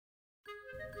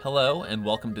Hello, and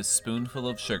welcome to Spoonful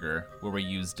of Sugar, where we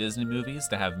use Disney movies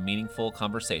to have meaningful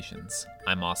conversations.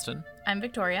 I'm Austin, I'm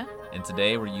Victoria. and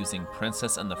today we're using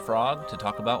Princess and the Frog to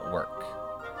talk about work.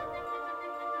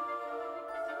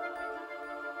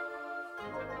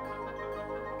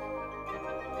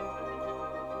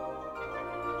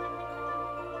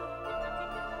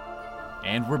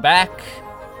 And we're back!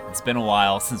 It's been a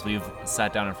while since we've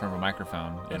sat down in front of a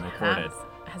microphone and recorded.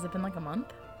 Has it been like a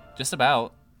month? Just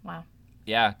about. Wow.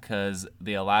 Yeah, because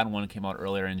the Aladdin one came out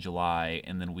earlier in July,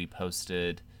 and then we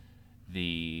posted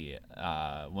the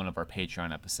one of our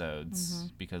Patreon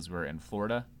episodes because we're in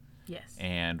Florida, Yes.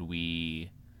 and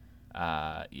we,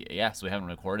 so we haven't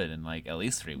recorded in like at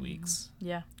least 3 weeks.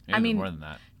 Yeah. Maybe more than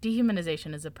that.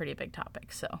 Dehumanization is a pretty big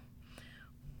topic, so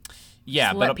Yeah,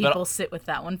 just let people sit with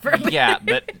that one for a bit. yeah,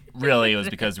 but really it was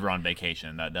because we were on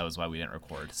vacation. That was why we didn't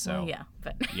record. So Well, yeah,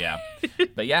 but yeah,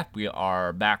 but yeah, we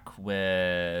are back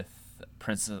with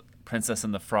Princess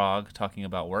and the Frog talking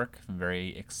about work. I'm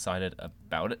very excited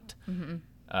about it.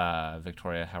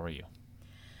 Victoria, how are you?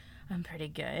 I'm pretty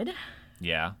good.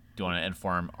 Yeah. Do you want to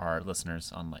inform our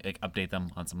listeners on like update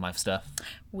them on some life stuff?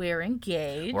 We're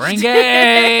engaged. We're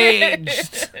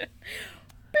engaged.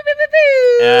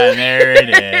 And there it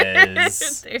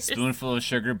is. Spoonful of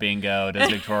sugar bingo. Does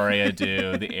Victoria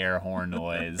do the air horn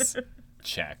noise?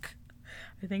 Check.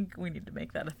 I think we need to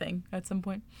make that a thing at some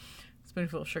point.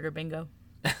 Spoonful of sugar bingo.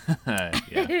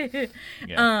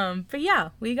 Yeah. But yeah,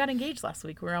 we got engaged last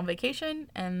week. We were on vacation,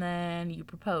 and then you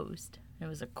proposed. It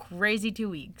was a crazy 2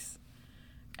 weeks,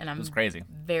 and I'm It was crazy.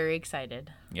 very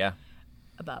excited Yeah.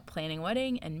 about planning a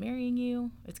wedding and marrying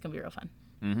you. It's gonna be real fun.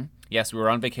 Yes, we were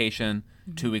on vacation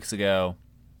 2 weeks ago,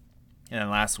 and then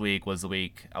last week was the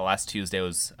week. Last Tuesday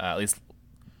was at least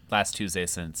last Tuesday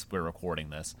since we're recording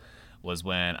this was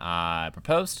when I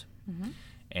proposed,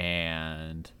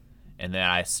 and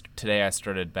then today I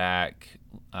started back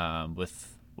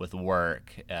with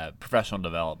work, professional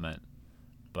development,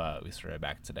 but we started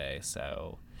back today.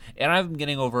 So, and I'm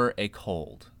getting over a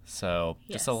cold, so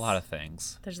just a Yes. lot of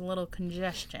things. There's a little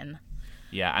congestion.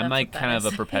 Yeah, I'm That's like what that kind of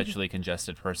is. a perpetually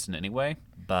congested person anyway,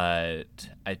 but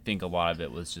I think a lot of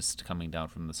it was just coming down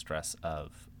from the stress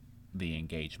of the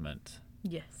engagement.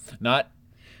 Yes. Not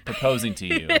proposing to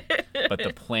you, but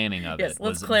the planning of Yes, it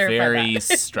let's was clarify very that.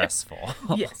 stressful.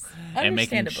 Yes. And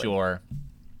making Understandably. sure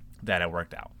that it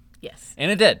worked out. Yes. And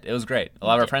it did. It was great. A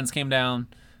lot of our did. friends came down.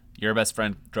 Your best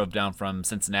friend drove down from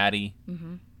Cincinnati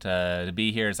to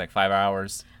be here. It's like 5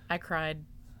 hours. I cried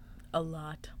a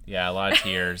lot. Yeah, a lot of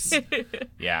tears.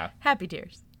 Yeah. Happy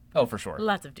tears. Oh, for sure.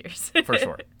 Lots of tears. For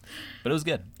sure. But it was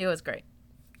good. It was great.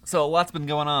 So a lot's been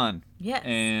going on. Yes.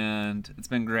 And it's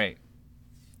been great.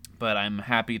 But I'm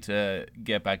happy to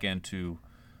get back into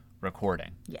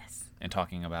recording Yes. and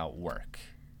talking about work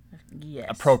Yes.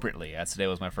 appropriately, as today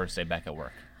was my first day back at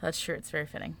work. That's true. It's very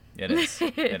fitting. It is.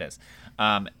 It is.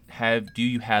 Do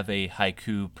you have a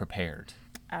haiku prepared?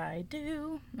 I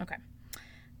do. Okay.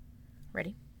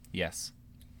 Ready? Yes.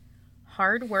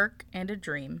 Hard work and a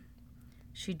dream.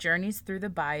 She journeys through the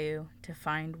bayou to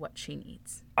find what she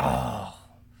needs.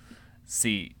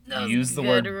 See, That you was used the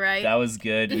good, word. right? That was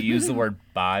good. You used the word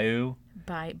bayou.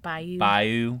 Bayou.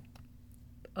 Bayou.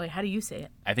 Oh, wait, how do you say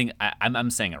it? I think I'm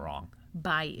saying it wrong.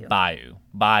 Bayou. Bayou.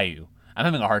 Bayou. I'm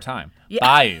having a hard time. Yeah.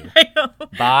 Bayou. I know.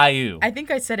 Bayou. I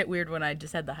think I said it weird when I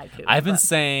just had the haiku. I've been but-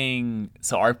 saying,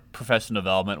 so our professional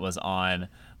development was on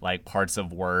like parts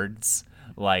of words,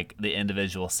 like the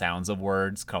individual sounds of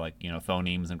words, called like,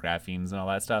 phonemes and graphemes and all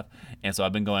that stuff. And so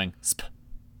I've been going sp,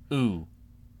 ooh,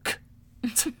 k,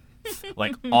 t,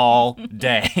 like all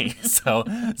day. So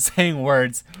saying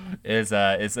words is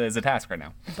a task right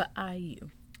now. Bayou.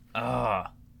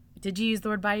 Ah, Did you use the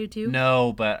word bayou too?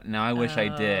 no, but now I wish I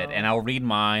did. And I'll read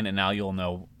mine and now you'll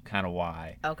know kind of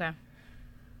why. Okay.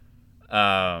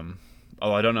 Although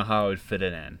I don't know how I would fit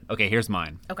it in. Okay, here's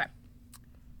mine. Okay.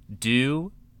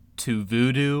 Due to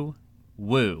voodoo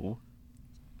woo,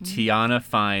 Tiana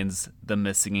finds the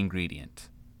missing ingredient.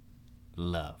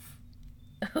 Love.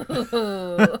 Due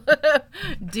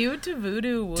to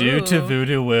voodoo woo. Due to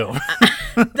voodoo woo.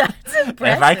 That's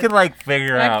impressive. If I could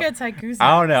figure that out, gets haiku.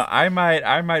 I don't know. I might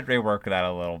rework that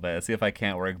a little bit. See if I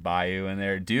can't work bayou in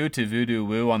there. Due to voodoo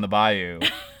woo on the bayou.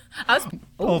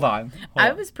 Hold on.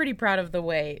 I was pretty proud of the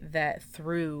way that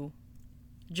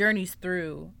Journeys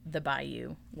Through the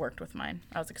Bayou worked with mine.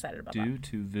 I was excited about Due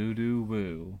to voodoo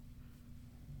woo.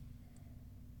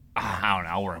 I don't know.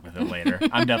 I'll work with it later.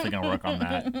 I'm definitely gonna work on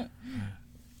that. that.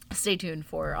 Stay tuned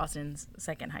for Austin's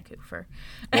second haiku.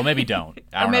 Well, maybe don't.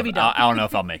 I don't maybe know. don't. I don't know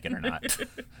if I'll make it or not.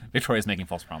 Victoria's making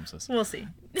false promises. We'll see.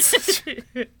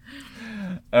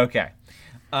 Okay.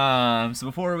 So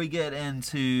before we get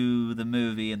into the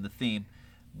movie and the theme,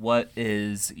 what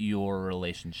is your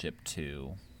relationship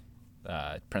to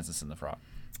Princess and the Frog?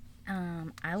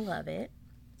 I love it.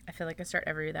 I feel like I start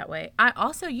every that way. I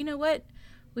also, you know what?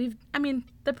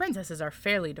 The princesses are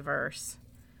fairly diverse.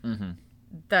 Mm-hmm.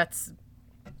 That's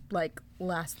like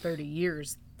last 30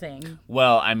 years thing.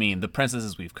 Well, I mean, the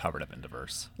princesses we've covered have been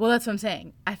diverse. Well, that's what I'm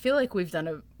saying. I feel like we've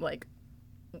done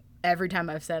every time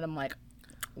I've said, I'm like,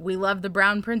 we love the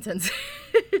brown princesses.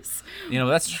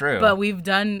 That's true. But we've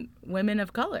done women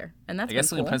of color, and that's I guess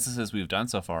cool. the princesses we've done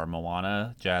so far are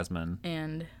Moana, Jasmine,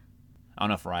 and I don't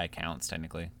know if Raya counts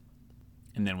technically.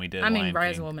 And then we did.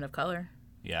 Raya's a woman of color.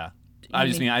 Yeah. I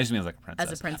just mean as like a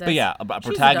princess. As a princess. But yeah, a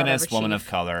protagonist, woman of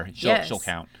color. She'll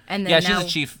count. And then she's a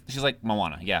chief. She's like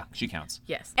Moana. Yeah, she counts.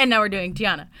 Yes. And now we're doing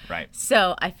Tiana. Right.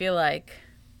 So I feel like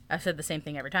I've said the same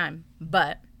thing every time,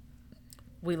 but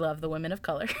we love the women of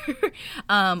color.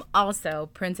 Also,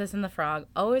 Princess and the Frog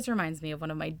always reminds me of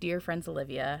one of my dear friends,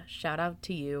 Olivia. Shout out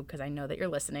to you, because I know that you're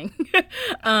listening.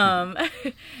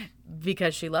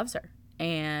 Because she loves her.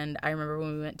 And I remember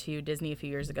when we went to Disney a few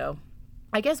years ago.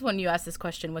 I guess when you ask this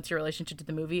question, what's your relationship to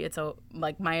the movie? It's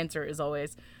my answer is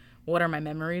always, what are my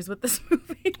memories with this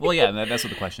movie? Well, yeah, that's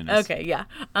what the question is. Okay, yeah.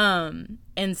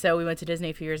 And so we went to Disney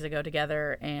a few years ago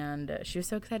together, and she was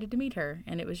so excited to meet her,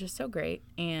 and it was just so great.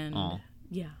 And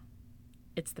yeah,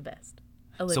 it's the best.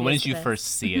 Olivia's so when did you first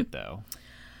see it, though?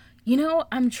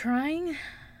 I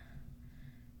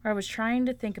was trying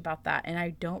to think about that, and I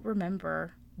don't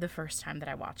remember the first time that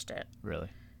I watched it. Really?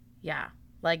 Yeah.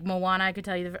 Like Moana, I could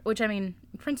tell you,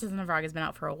 Princess and the Frog has been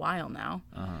out for a while now.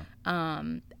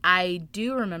 I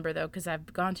do remember, though, because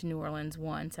I've gone to New Orleans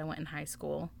once. I went in high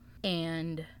school.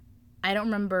 And I don't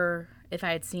remember if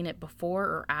I had seen it before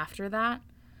or after that.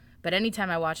 But anytime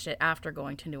I watched it after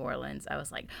going to New Orleans, I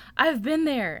was like, I've been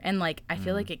there. And, I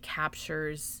feel like it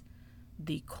captures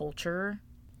the culture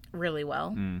really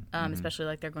well,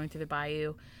 especially, they're going through the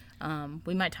bayou.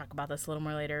 We might talk about this a little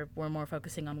more later. We're more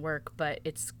focusing on work, but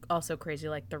it's also crazy,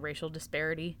 the racial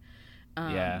disparity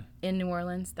in New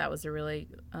Orleans. That was a really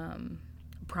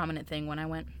prominent thing when I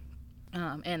went,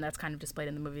 and that's kind of displayed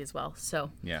in the movie as well. So,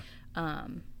 yeah,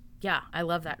 I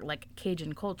love that,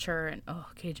 Cajun culture and,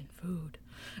 Cajun food.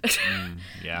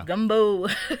 Yeah. Gumbo.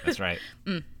 That's right.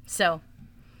 So,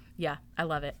 yeah, I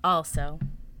love it. Also,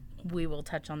 we will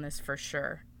touch on this for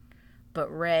sure,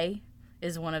 but Ray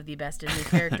is one of the best Disney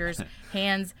characters,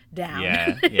 hands down.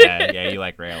 Yeah, you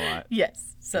like Ray a lot.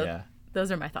 Yes. So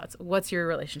those are my thoughts. What's your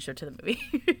relationship to the movie?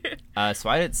 So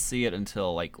I didn't see it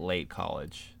until late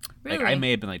college. Really? I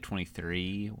may have been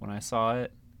 23 when I saw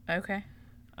it. Okay.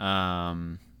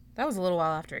 That was a little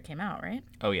while after it came out, right?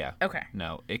 Oh yeah. Okay.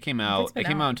 No, it came out. It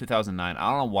came out in 2009. I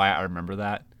don't know why I remember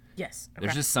that. Yes. Okay.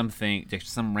 There's just some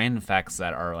random facts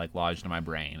that are lodged in my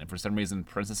brain, and for some reason,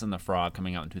 Princess and the Frog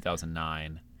coming out in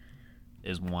 2009.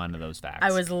 Is one of those facts.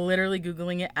 I was literally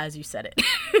Googling it as you said it.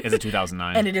 Is it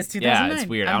 2009? And it is 2009. Yeah, it's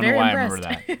weird. I don't know why I remember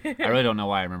that. I really don't know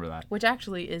why I remember that. Which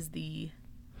actually is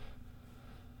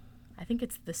I think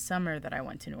it's the summer that I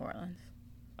went to New Orleans.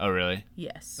 Oh, really?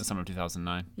 Yes. The summer of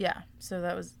 2009? Yeah. So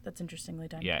that's interestingly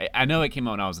done. Yeah, I know it came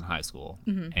out when I was in high school.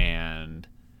 Mm-hmm. And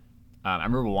I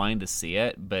remember wanting to see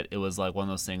it, but it was one of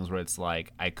those things where it's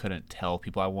I couldn't tell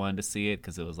people I wanted to see it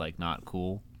because it was not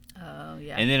cool. Oh,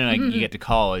 yeah. And then you get to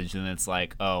college, and it's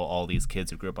all these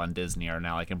kids who grew up on Disney are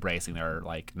now embracing their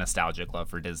nostalgic love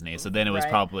for Disney. So then it was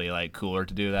probably cooler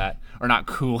to do that, or not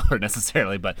cooler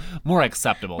necessarily, but more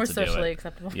acceptable to do it. More socially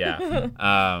acceptable. Yeah.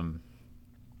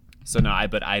 So no, I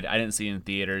didn't see it in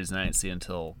theaters, and I didn't see it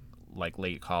until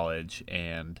late college,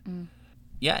 and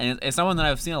yeah, and it's not one that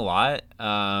I've seen a lot.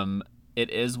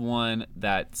 It is one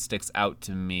that sticks out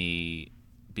to me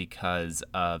because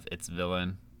of its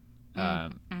villain.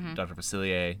 Dr.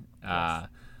 Facilier. Yes.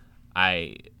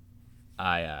 I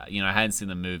hadn't seen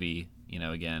the movie,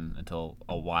 again until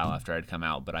a while after I'd come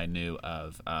out, but I knew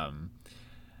of the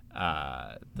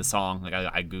song.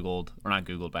 I Googled, or not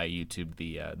Googled, but I YouTubed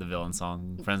the villain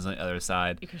song, "Friends on the Other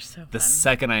Side." You're so the funny.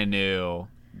 Second I knew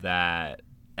that,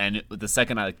 and the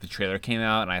second the trailer came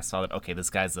out and I saw that, okay, this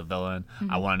guy's the villain,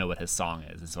 I want to know what his song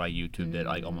is, and so I YouTubed it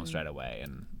almost right away,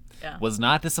 and was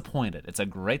not disappointed. It's a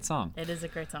great song. It is a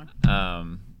great song.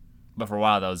 But for a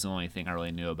while, that was the only thing I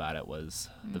really knew about it was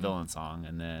the villain song,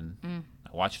 and then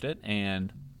I watched it,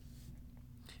 and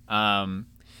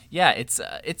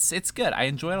it's good. I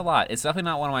enjoy it a lot. It's definitely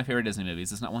not one of my favorite Disney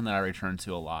movies. It's not one that I return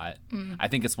to a lot. I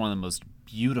think it's one of the most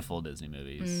beautiful Disney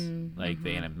movies.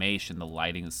 The animation, the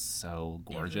lighting is so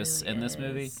gorgeous in this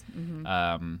movie.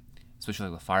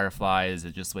 Especially the fireflies,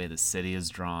 just the way the city is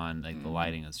drawn. The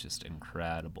lighting is just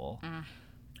incredible.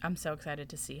 I'm so excited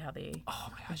to see how they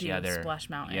do they're Splash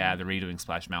Mountain. Yeah, they're redoing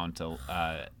Splash Mountain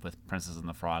with Princess and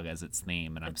the Frog as its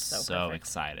theme, and I'm so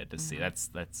excited to see. That's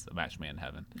a match made in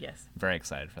heaven. Yes, very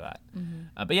excited for that.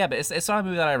 But it's not a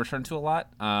movie that I return to a lot,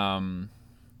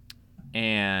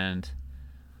 and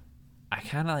I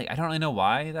kind of I don't really know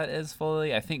why that is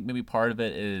fully. I think maybe part of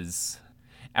it is.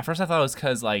 At first, I thought it was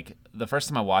because, the first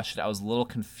time I watched it, I was a little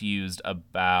confused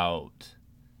about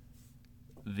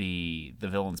the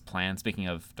villain's plan. Speaking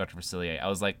of Dr. Facilier, I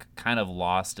was, kind of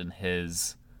lost in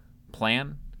his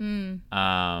plan.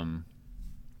 Because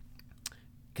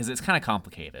it's kind of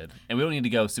complicated. And we don't need to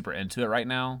go super into it right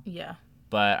now. Yeah.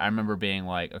 But I remember being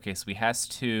like, okay, so he has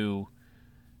to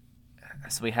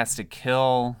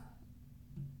kill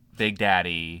Big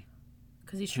Daddy.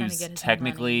 Because he's trying to get his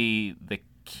technically the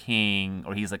king,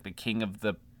 or he's the king of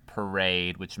the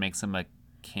parade, which makes him a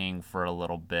king for a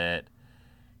little bit.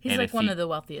 He's one of the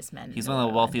wealthiest men. He's one of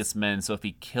the wealthiest men, so if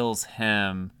he kills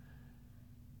him,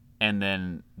 and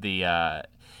then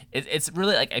it's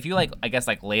really if you I guess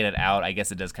laid it out, I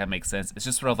guess it does kind of make sense. It's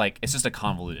just sort of it's just a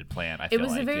convoluted plan. I feel it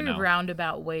was a very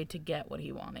roundabout way to get what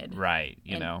he wanted. Right,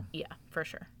 Yeah, for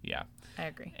sure. Yeah. I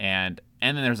agree. And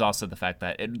then there's also the fact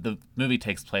that the movie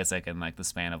takes place in the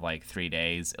span of 3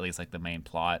 days, at least the main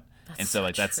plot. And so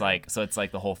it's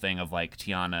the whole thing of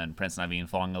Tiana and Prince Naveen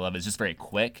falling in love is just very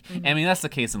quick. And I mean that's the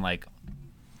case in pretty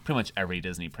much every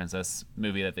Disney princess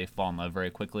movie, that they fall in love very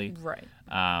quickly. Right.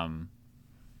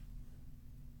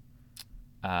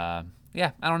 Yeah,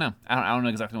 I don't know. I don't know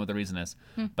exactly what the reason is,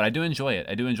 but I do enjoy it.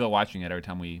 I do enjoy watching it every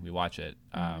time we watch it.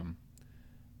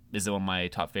 Is it one of my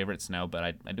top favorites? No, but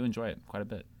I do enjoy it quite a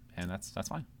bit, and that's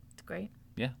fine. It's great.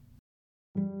 Yeah.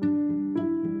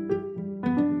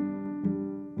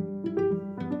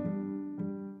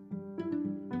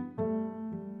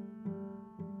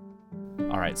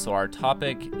 All right, so our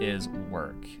topic is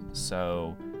work.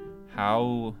 So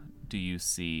how do you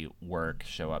see work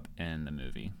show up in the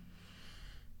movie?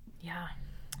 Yeah.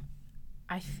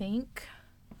 I think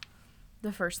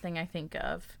the first thing I think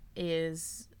of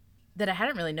is that I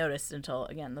hadn't really noticed until,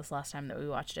 again, this last time that we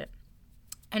watched it.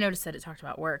 I noticed that it talked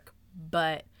about work,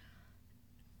 but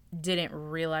didn't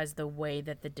realize the way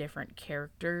that the different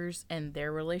characters and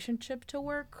their relationship to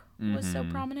work was so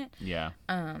prominent. Yeah.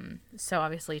 So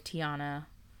obviously Tiana,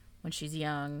 when she's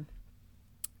young,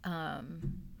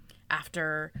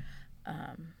 after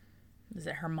is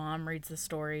it her mom reads the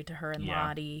story to her and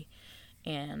Lottie,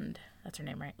 and that's her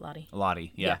name, right?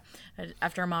 Lottie, yeah.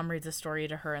 After her mom reads the story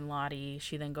to her and Lottie,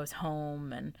 she then goes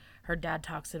home and her dad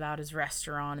talks about his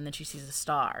restaurant, and then she sees a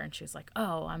star and she's like,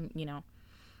 oh,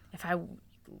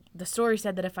 the story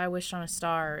said that if I wished on a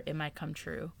star, it might come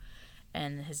true.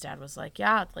 And his dad was like,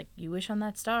 yeah, you wish on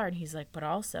that star. And he's like, but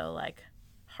also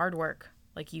hard work.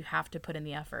 You have to put in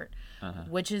the effort,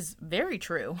 which is very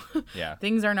true. Yeah.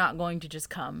 Things are not going to just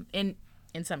come in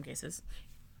some cases.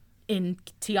 In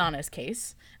Tiana's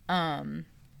case,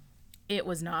 it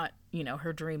was not,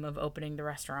 her dream of opening the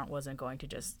restaurant wasn't going to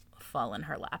just fall in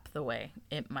her lap the way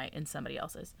it might in somebody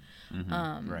else's.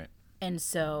 Right. And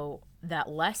so that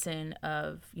lesson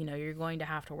of, you're going to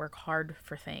have to work hard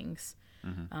for things.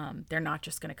 They're not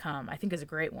just going to come, I think is a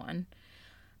great one.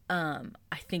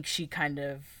 I think she kind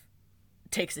of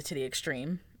takes it to the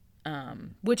extreme,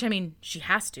 which, she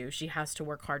has to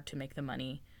work hard to make the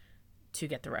money to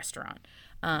get the restaurant.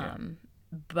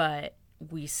 But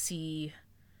we see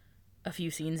a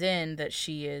few scenes in that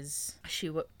she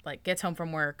gets home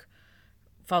from work,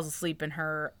 falls asleep in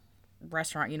her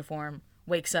restaurant uniform,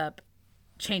 wakes up,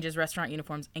 changes restaurant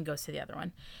uniforms, and goes to the other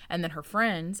one. And then her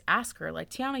friends ask her,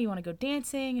 Tiana, you want to go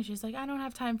dancing? And she's like, I don't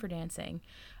have time for dancing.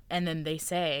 And then they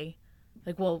say,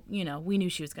 well, we knew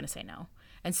she was going to say no.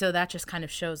 And so that just kind of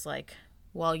shows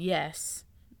well, yes,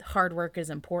 hard work is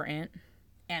important.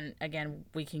 And again,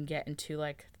 we can get into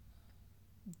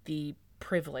the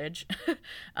privilege,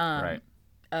 right.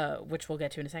 Which we'll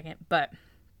get to in a second, but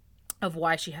of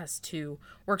why she has to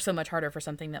work so much harder for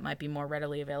something that might be more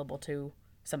readily available to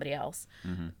somebody else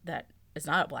that is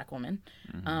not a Black woman.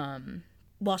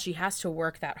 While she has to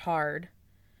work that hard,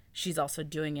 she's also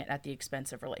doing it at the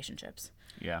expense of relationships.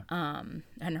 Yeah.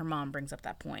 And her mom brings up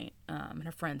that point, and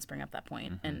her friends bring up that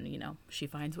point, and she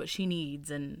finds what she needs,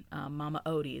 and Mama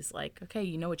Odie's like, okay,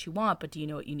 you know what you want, but do you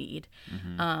know what you need?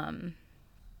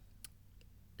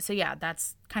 So yeah,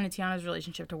 that's kind of Tiana's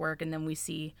relationship to work, and then we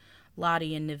see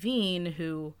Lottie and Naveen,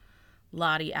 who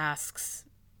Lottie asks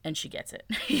and she gets it,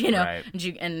 Right.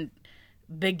 and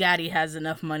Big Daddy has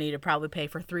enough money to probably pay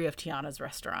for 3 of Tiana's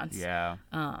restaurants. Yeah.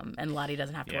 And Lottie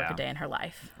doesn't have to work a day in her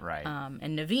life. Right.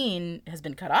 And Naveen has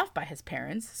been cut off by his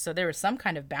parents, so there was some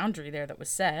kind of boundary there that was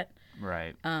set.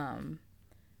 Right.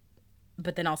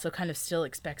 but then also kind of still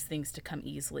expects things to come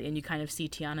easily. And you kind of see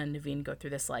Tiana and Naveen go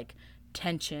through this like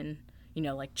tension, you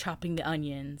know, like chopping the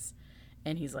onions.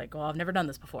 And he's like, well, I've never done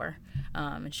this before.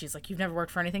 And she's like, you've never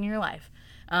worked for anything in your life.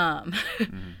 Yeah.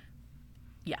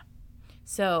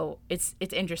 So it's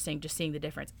interesting just seeing the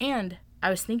difference. And I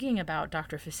was thinking about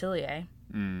Dr. Facilier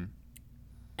and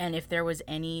if there was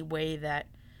any way that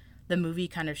the movie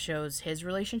kind of shows his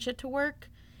relationship to work.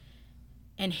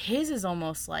 And his is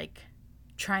almost like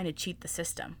trying to cheat the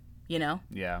system, you know?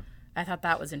 Yeah. I thought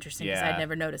that was interesting because I'd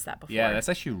never noticed that before. Yeah, that's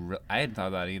actually I hadn't thought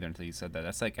about that either until you said that.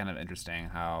 That's like kind of interesting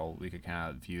how we could kind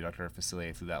of view Dr.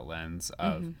 Facilier through that lens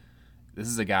of this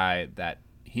is a guy that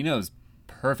he knows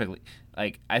perfectly.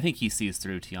 Like, I think he sees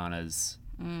through Tiana's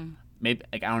maybe,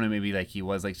 like, I don't know, maybe like he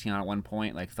was like Tiana at one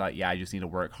point, like thought, yeah, I just need to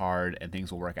work hard and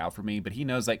things will work out for me. But he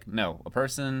knows, like, no, a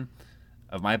person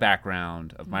of my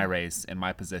background, of my race, and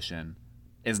my position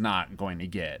is not going to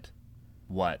get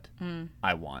what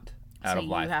I want out of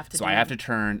life. So I have to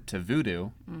turn to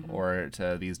voodoo or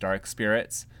to these dark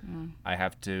spirits. I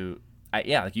have to,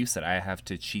 like you said, I have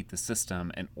to cheat the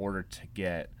system in order to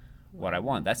get what I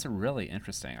want. That's really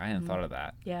interesting. I hadn't thought of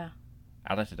that. Yeah.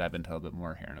 I'd like to dive into a bit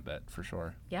more here in a bit, for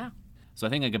sure. Yeah. So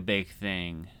I think like a big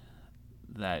thing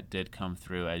that did come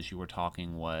through as you were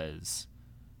talking was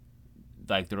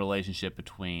like the relationship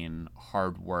between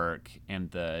hard work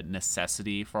and the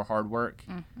necessity for hard work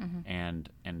and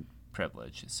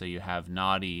privilege. So you have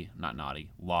Lottie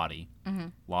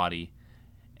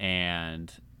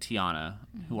and Tiana,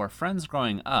 who are friends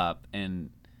growing up,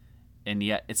 and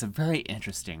yet it's a very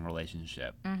interesting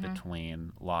relationship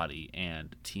between Lottie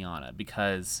and Tiana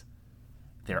because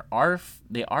they are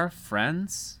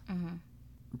friends,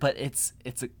 but it's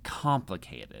a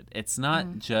complicated. It's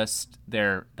not just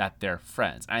they're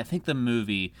friends. And I think the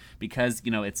movie, because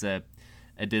it's a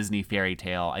Disney fairy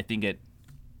tale, I think it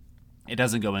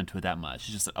doesn't go into it that much.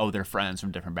 It's just they're friends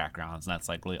from different backgrounds, and that's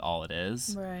like really all it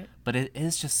is. Right. But it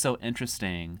is just so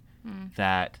interesting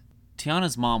that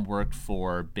Tiana's mom worked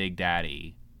for Big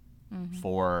Daddy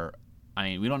for, I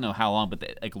mean, we don't know how long, but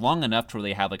like long enough to where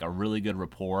they have like a really good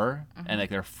rapport and like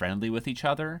they're friendly with each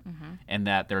other and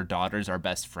that their daughters are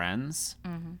best friends.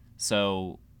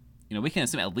 So, we can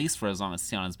assume at least for as long as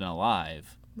Tiana's been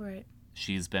alive, right,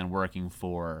 she's been working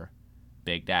for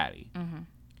Big Daddy.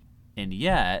 And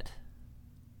yet,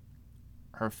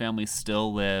 her family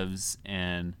still lives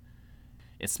in,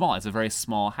 it's small. It's a very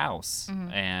small house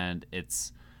and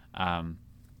it's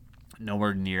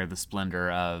nowhere near the splendor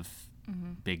of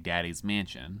Big Daddy's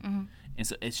mansion. And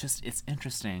so it's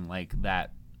interesting, like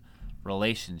that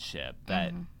relationship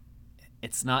that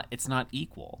it's not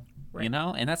equal, right.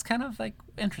 And that's kind of like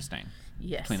interesting.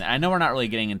 Yes. Between that. I know we're not really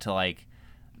getting into like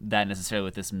that necessarily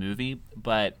with this movie,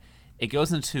 but it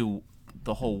goes into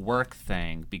the whole work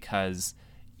thing because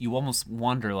you almost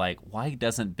wonder, like, why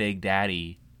doesn't Big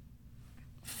Daddy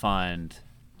fund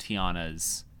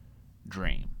Tiana's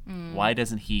dream? Why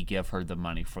doesn't he give her the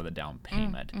money for the down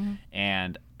payment?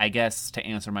 And I guess to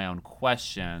answer my own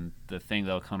question, the thing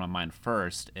that will come to mind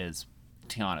first is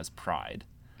Tiana's pride.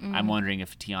 I'm wondering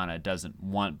if Tiana doesn't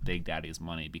want Big Daddy's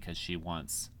money because she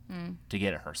wants to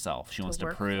get it herself. She wants to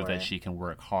prove that she can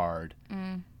work hard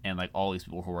and like all these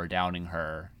people who are doubting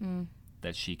her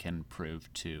that she can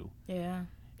prove to. Yeah.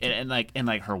 And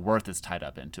like her worth is tied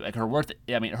up into, like, her worth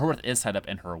is tied up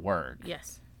in her work.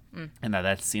 Yes. And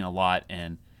that's seen a lot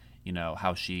in,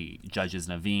 how she judges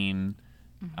Naveen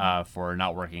for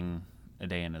not working a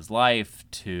day in his life,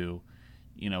 to,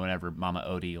 whenever Mama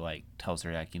Odie like tells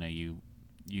her, like, you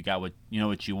got what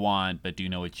you want, but do you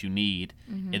know what you need?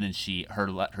 And then her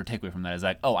takeaway from that is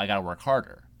like, oh, I gotta work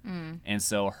harder. And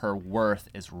so her worth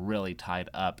is really tied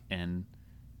up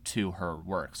into her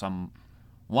work. So I'm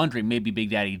wondering, maybe Big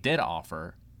Daddy did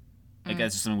offer, like,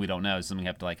 that's just something we don't know. It's something we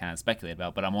have to like kind of speculate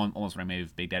about. But I'm almost wondering maybe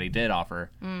if Big Daddy did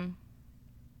offer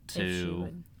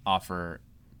to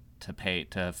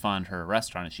fund her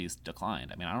restaurant, and she's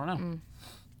declined. I mean, I don't know.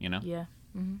 Yeah.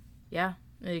 Yeah,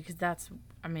 because that's,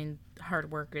 I mean, hard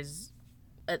work is,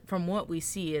 from what we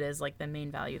see, it is like the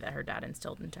main value that her dad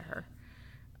instilled into her.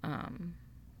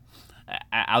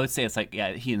 I would say it's like,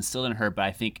 yeah, he instilled in her, but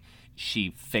I think she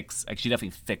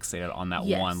definitely fixated on that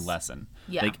one lesson.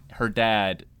 Yeah. Like, her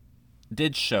dad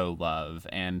did show love,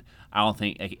 and I don't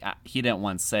think, like, he didn't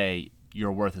once say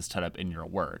your worth is tied up in your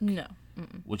work. No.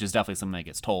 Which is definitely something that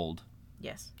gets told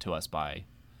to us by,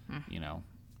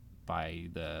 by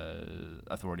the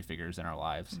authority figures in our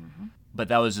lives. But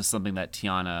that was just something that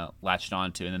Tiana latched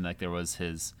onto, and then like there was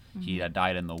he had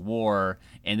died in the war,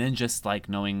 and then just like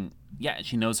knowing,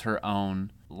 she knows her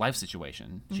own life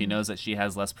situation. She knows that she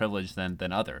has less privilege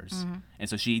than others. And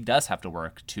so she does have to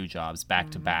work 2 jobs back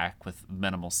to back with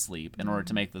minimal sleep in order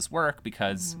to make this work,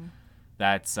 because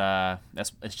that's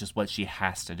it's just what she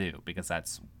has to do, because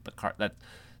that's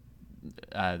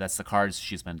the cards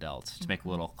she's been dealt, to make a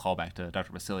little callback to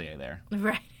Dr. Facilier there.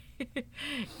 Right.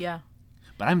 Yeah.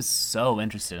 But I'm so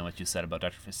interested in what you said about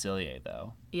Dr. Facilier,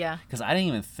 though. Yeah. Because I didn't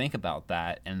even think about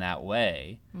that in that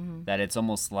way, that it's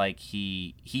almost like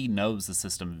he knows the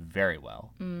system very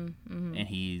well. And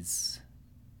he's,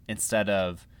 instead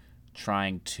of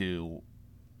trying to,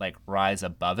 like, rise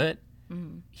above it,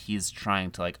 he's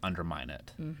trying to, like, undermine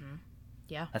it.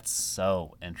 Yeah. That's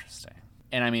so interesting.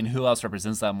 And, I mean, who else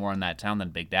represents that more in that town than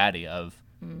Big Daddy of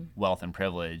wealth and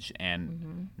privilege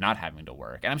and not having to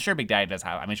work? And I'm sure Big Daddy does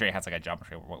have, I'm sure he has, like, a job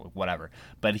or whatever,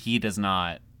 but he does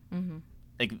not,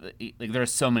 like there are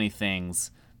so many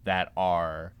things that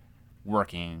are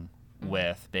working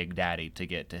with Big Daddy to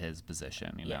get to his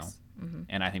position, you know?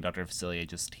 And I think Dr.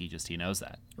 Facilier he knows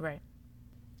that. Right.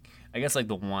 I guess, like,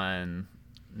 the one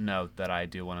note that I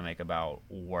do want to make about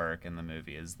work in the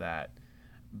movie is that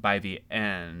by the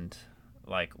end,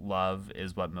 like, love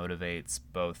is what motivates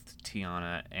both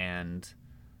Tiana and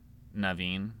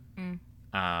Naveen. And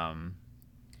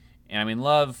I mean,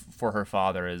 love for her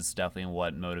father is definitely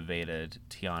what motivated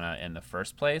Tiana in the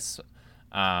first place.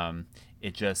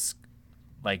 It just,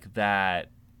 like, that,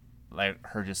 like,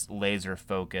 her just laser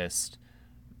focused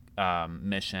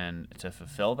mission to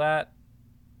fulfill that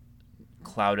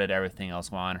clouded everything else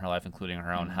going on in her life, including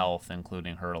her own health,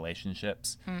 including her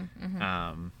relationships.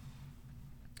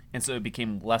 And so it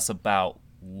became less about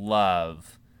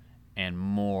love and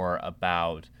more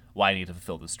about, well, I need to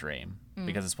fulfill this dream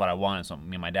because it's what I wanted. So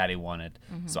me and my daddy wanted.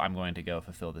 So I'm going to go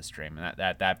fulfill this dream. And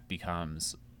that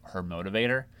becomes her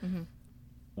motivator.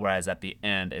 Whereas at the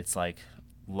end, it's like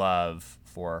love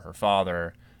for her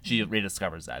father. She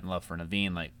rediscovers that, and love for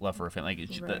Naveen, like love for her family.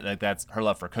 Like that's her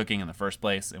love for cooking in the first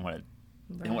place, and what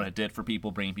it did for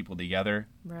people, bringing people together.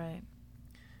 Right.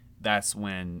 That's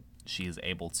when she's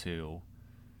able to.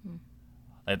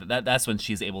 That's when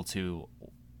she's able to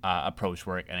approach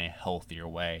work in a healthier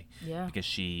way. Yeah. Because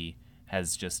she's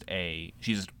just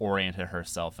oriented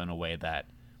herself in a way that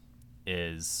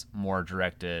is more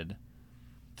directed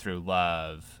through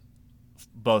love,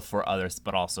 both for others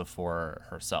but also for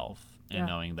herself, and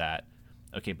knowing that,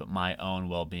 okay, but my own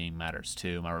well-being matters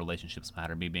too. My relationships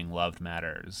matter. Me being loved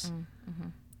matters.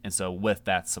 And so with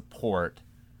that support,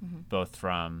 both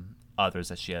from others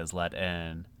that she has let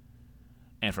in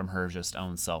and from her just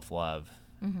own self-love,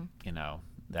 you know,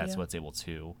 that's what's able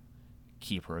to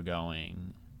keep her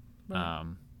going,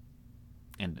 and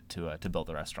to build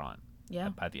the restaurant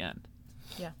at the end.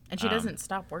 Yeah. And she doesn't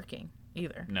stop working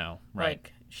either. No, right.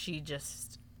 Like, she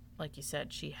just, like you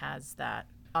said, she has that.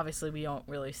 Obviously, we don't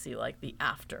really see, like, the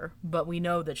after, but we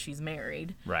know that she's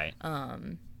married. Right.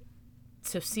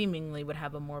 So seemingly would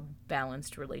have a more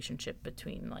balanced relationship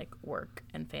between, like, work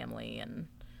and family and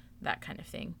that kind of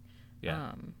thing.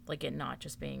 Yeah. Like, it not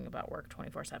just being about work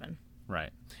 24/7. Right.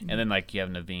 And then, like, you have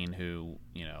Naveen who,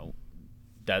 you know,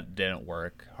 didn't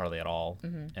work hardly at all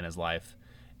in his life,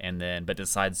 but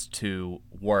decides to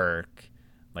work,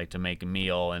 like, to make a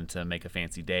meal and to make a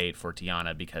fancy date for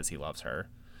Tiana because he loves her.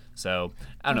 So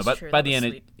I don't know, but by the end,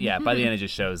 it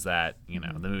just shows that, you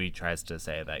know, the movie tries to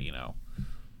say that, you know,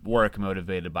 work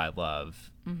motivated by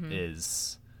love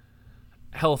is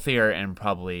healthier and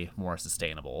probably more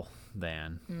sustainable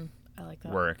than I like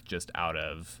that. work just out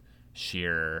of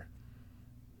sheer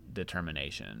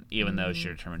determination, even though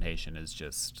sheer determination is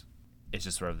just, it's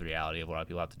just sort of the reality of what a lot of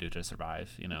people have to do to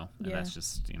survive, you know. And that's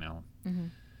just, you know,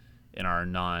 in our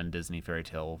non-Disney fairy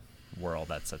tale world,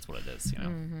 that's what it is, you know.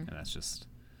 And that's just,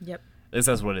 this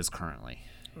is what it is currently,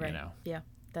 right. You know. Yeah,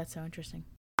 that's so interesting.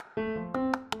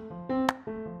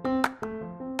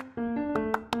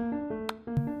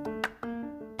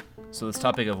 So this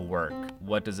topic of work,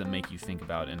 what does it make you think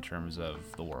about in terms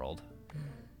of the world?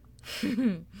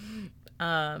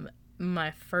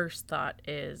 My first thought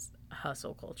is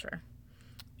hustle culture.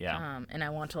 Yeah. And I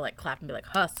want to, like, clap and be like,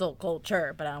 hustle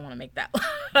culture, but I don't want to make that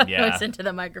noise into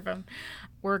the microphone.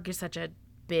 Work is such a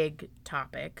big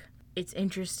topic. It's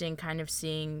interesting kind of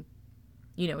seeing,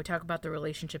 you know, we talk about the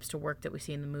relationships to work that we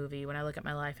see in the movie. When I look at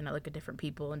my life and I look at different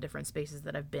people and different spaces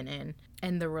that I've been in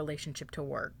and the relationship to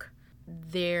work,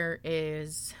 there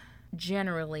is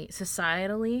generally,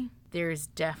 societally, there's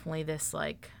definitely this,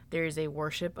 like, there's a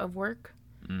worship of work.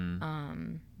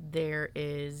 There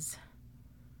is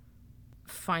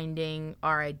finding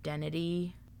our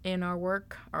identity in our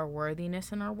work, our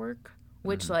worthiness in our work,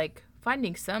 which, like,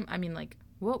 finding some, I mean, like,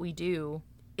 what we do,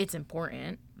 it's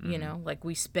important, you know, like,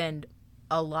 we spend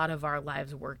a lot of our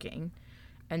lives working.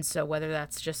 And so whether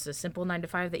that's just a simple 9 to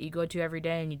 5 that you go to every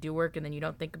day and you do work and then you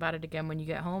don't think about it again when you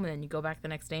get home and then you go back the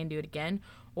next day and do it again,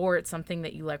 or it's something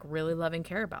that you like really love and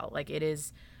care about. Like it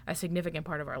is a significant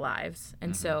part of our lives.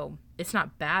 And so it's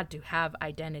not bad to have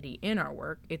identity in our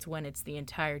work. It's when it's the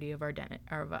entirety of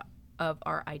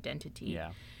our identity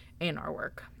in our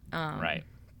work. Right.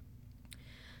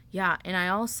 Yeah. And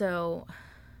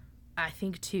I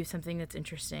think, too, something that's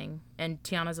interesting, and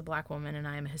Tiana's a Black woman and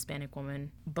I am a Hispanic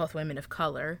woman, both women of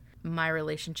color. My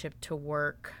relationship to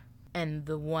work and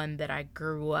the one that I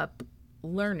grew up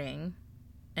learning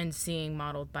and seeing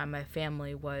modeled by my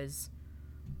family was,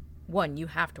 one, you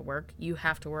have to work. You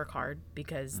have to work hard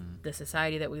because the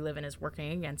society that we live in is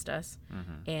working against us,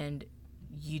 and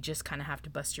you just kind of have to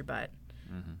bust your butt,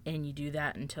 and you do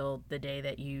that until the day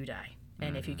that you die.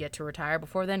 And if you get to retire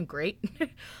before then, great.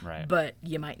 Right. But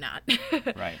you might not.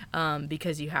 Right.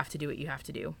 Because you have to do what you have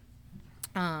to do.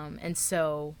 And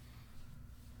so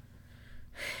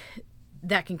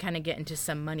that can kind of get into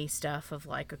some money stuff of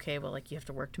like, okay, well, like you have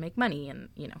to work to make money. And,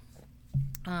 you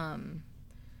know,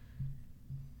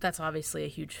 that's obviously a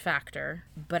huge factor.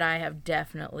 But I have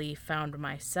definitely found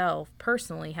myself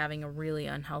personally having a really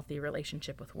unhealthy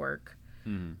relationship with work.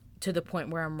 To the point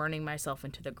where I'm running myself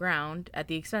into the ground at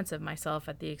the expense of myself,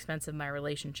 at the expense of my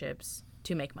relationships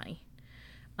to make money.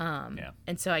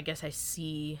 And so I guess I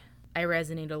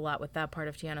resonate a lot with that part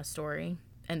of Tiana's story.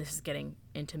 And this is getting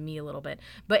into me a little bit.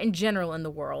 But in general, in the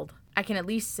world, I can at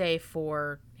least say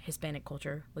for Hispanic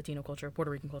culture, Latino culture, Puerto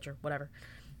Rican culture, whatever,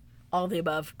 all the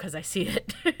above, because I see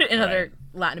it in other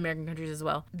Latin American countries as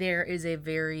well, there is a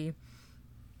very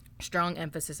strong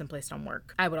emphasis placed on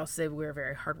work. I would also say we're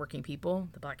very hardworking people.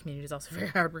 The Black community is also very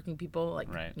hardworking people, like,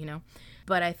 you know.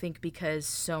 But I think because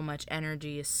so much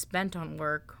energy is spent on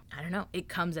work, I don't know, it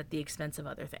comes at the expense of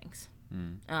other things.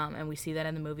 And we see that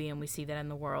in the movie and we see that in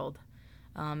the world.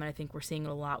 And I think we're seeing it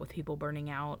a lot with people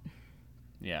burning out.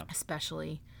 Yeah.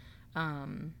 Especially.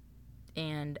 And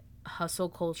hustle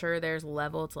culture, there's a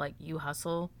level. It's like you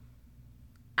hustle.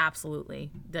 Absolutely.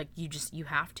 Like you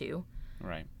have to.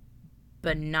 Right.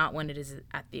 But not when it is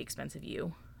at the expense of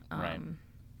you. Right.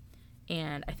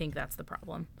 And I think that's the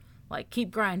problem. Like, keep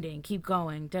grinding, keep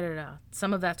going, da-da-da.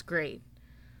 Some of that's great.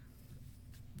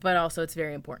 But also it's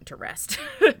very important to rest.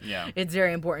 Yeah. It's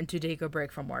very important to take a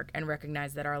break from work and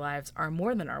recognize that our lives are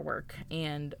more than our work.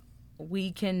 And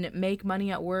we can make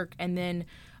money at work and then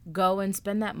go and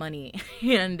spend that money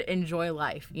and enjoy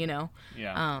life, you know?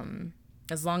 Yeah.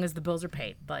 As long as the bills are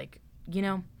paid. Like, you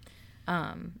know?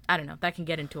 I don't know. That can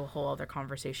get into a whole other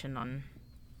conversation on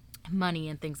money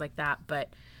and things like that. But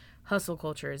hustle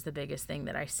culture is the biggest thing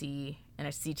that I see. And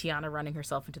I see Tiana running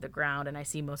herself into the ground. And I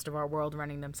see most of our world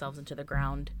running themselves into the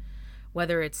ground.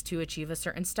 Whether it's to achieve a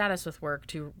certain status with work,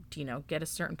 to, you know, get a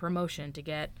certain promotion, to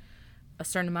get a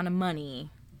certain amount of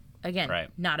money. Again,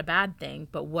 not a bad thing.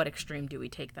 But what extreme do we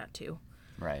take that to?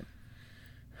 Right.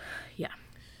 Yeah.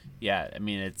 Yeah. I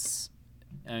mean,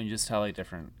 just how like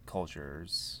different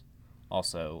cultures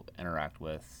also interact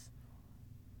with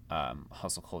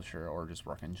hustle culture or just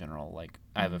work in general. Like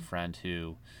I have a friend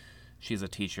who, she's a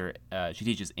teacher. She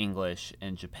teaches English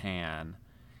in Japan,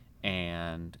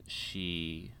 and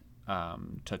she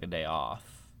took a day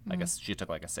off. I guess she took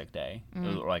like a sick day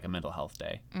or like a mental health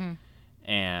day.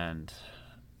 And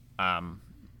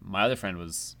my other friend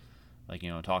was like, you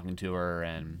know, talking to her,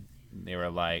 and they were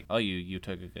like, "Oh, you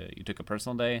took a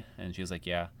personal day?" And she was like,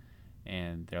 "Yeah."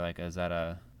 And they're like, "Is that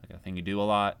a thing you do a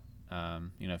lot?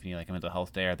 You know, if you need like a mental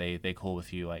health day, are they cool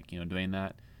with you like, you know, doing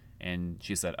that?" And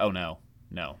she said, "Oh no,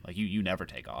 like you never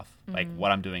take off. Like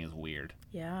what I'm doing is weird."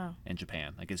 Yeah. In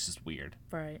Japan, like it's just weird.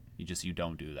 Right. You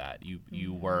don't do that.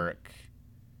 You work,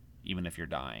 even if you're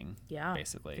dying. Yeah.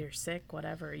 Basically. If you're sick,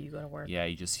 whatever, you go to work. Yeah,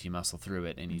 you muscle through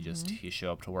it, and you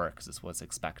show up to work because it's what's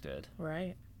expected.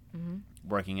 Right.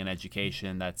 Working in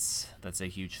education, that's a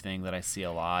huge thing that I see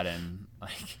a lot, and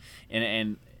like,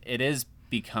 and it is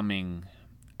becoming,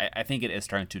 I think it is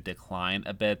starting to decline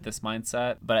a bit, this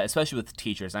mindset, but especially with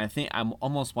teachers. And I think I'm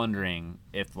almost wondering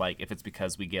if it's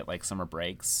because we get like summer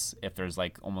breaks, if there's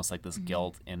like almost like this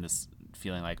guilt and this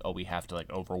feeling like, oh, we have to like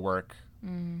overwork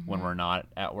when we're not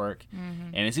at work.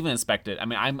 And it's even expected. I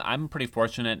mean, I'm pretty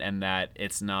fortunate in that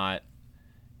it's not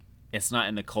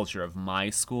in the culture of my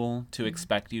school to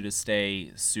expect you to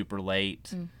stay super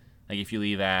late. Like if you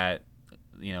leave at,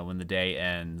 you know, when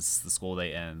the school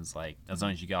day ends, like as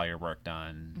long as you got all your work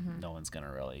done, no one's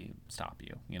gonna really stop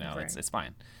you. You know, Right. it's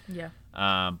fine. Yeah.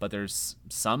 But there's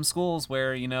some schools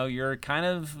where, you know, they're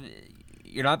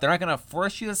not gonna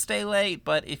force you to stay late,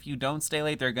 but if you don't stay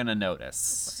late, they're gonna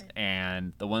notice. Right.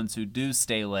 And the ones who do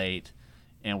stay late,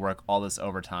 and work all this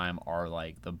overtime are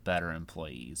like the better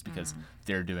employees because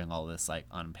they're doing all this like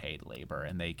unpaid labor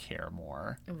and they care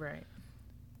more. Right.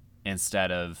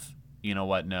 Instead of, you know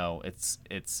what, no,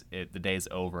 the day's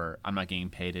over. I'm not getting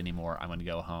paid anymore. I'm going to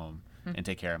go home and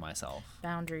take care of myself.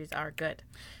 Boundaries are good.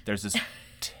 There's this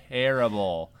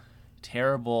terrible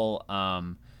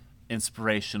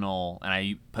inspirational, and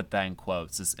I put that in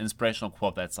quotes, this inspirational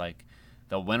quote that's like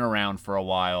that went around for a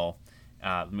while.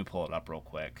 Let me pull it up real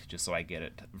quick just so I get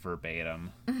it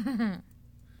verbatim.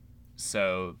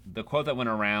 So the quote that went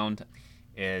around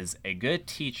is, "A good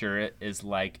teacher is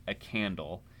like a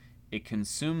candle. It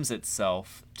consumes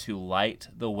itself to light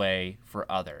the way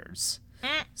for others."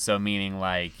 So meaning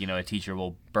like, you know, a teacher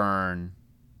will burn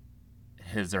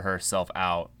his or herself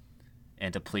out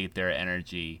and deplete their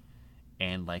energy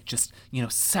and like just, you know,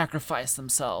 sacrifice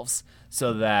themselves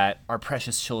so that our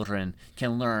precious children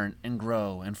can learn and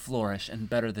grow and flourish and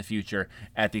better the future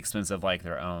at the expense of like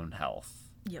their own health.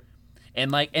 Yep.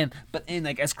 And like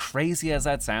as crazy as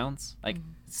that sounds, like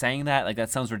saying that, like that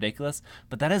sounds ridiculous,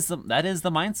 but that is the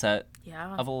mindset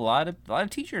of a lot of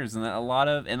teachers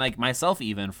and like myself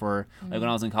even for like when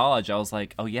I was in college, I was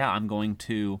like, oh yeah, I'm going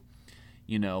to,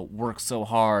 you know, work so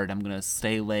hard, I'm going to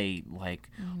stay late like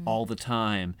all the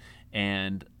time.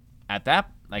 And at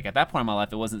that point in my life,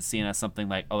 it wasn't seen as something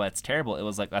like, oh, that's terrible. It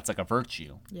was like, that's like a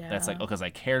virtue. Yeah. That's like, oh, because I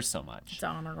care so much. It's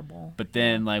honorable. But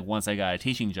then like once I got a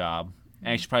teaching job,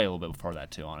 actually probably a little bit before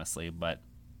that too, honestly, but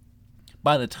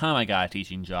by the time I got a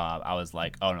teaching job, I was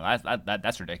like, oh no,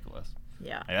 that's ridiculous.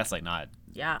 Yeah. Like, that's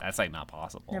like not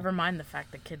possible. Never mind the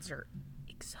fact that kids are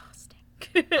exhausting.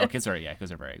 Kids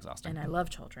are very exhausting. And I love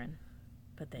children,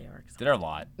 but they are exhausting. They're a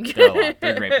lot.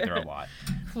 They're great, but they're a lot.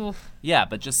 Yeah,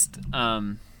 but just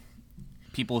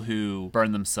people who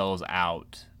burn themselves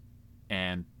out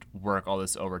and work all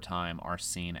this overtime are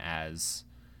seen as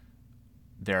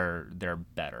they're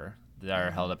better.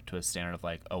 They're held up to a standard of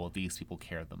like, oh, well, these people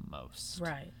care the most.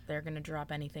 Right. They're going to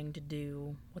drop anything to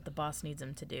do what the boss needs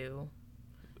them to do.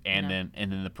 And then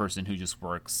the person who just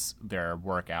works their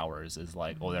work hours is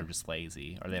like, oh, they're just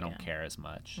lazy or they don't care as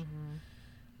much.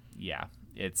 Yeah.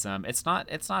 It's not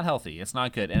healthy. It's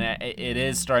not good. And it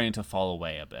is starting to fall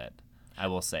away a bit, I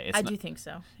will say. I do think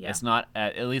so. Yeah. It's not,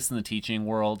 at least in the teaching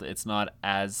world, it's not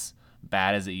as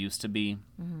bad as it used to be.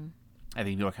 I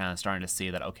think people are kind of starting to see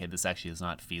that, okay, this actually is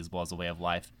not feasible as a way of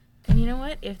life. And you know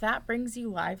what? If that brings you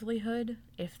livelihood,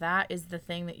 if that is the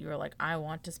thing that you're like, I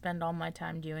want to spend all my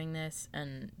time doing this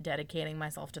and dedicating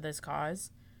myself to this cause,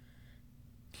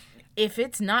 if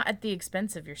it's not at the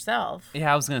expense of yourself.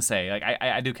 Yeah, I was going to say, like,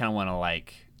 I do kind of want to,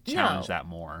 like, challenge that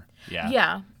more. Yeah.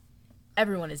 Yeah.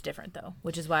 Everyone is different, though,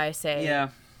 which is why I say,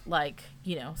 like,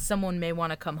 you know, someone may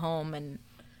want to come home and,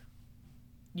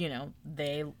 you know,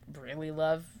 they really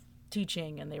love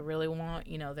teaching and they really want,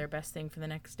 you know, their best thing for the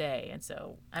next day. And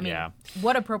so, I mean,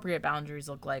 what appropriate boundaries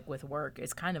look like with work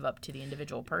is kind of up to the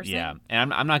individual person. Yeah.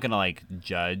 And I'm not going to, like,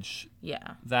 judge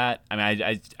that. I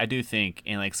mean, I do think,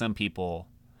 and, like, some people,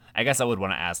 I guess I would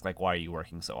want to ask, like, why are you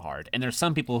working so hard? And there's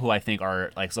some people who I think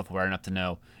are, like, self-aware enough to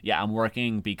know, yeah, I'm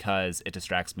working because it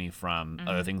distracts me from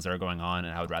other things that are going on,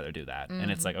 and I would rather do that. And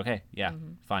it's like, okay, yeah,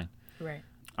 fine. Right.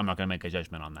 I'm not going to make a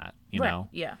judgment on that, you know?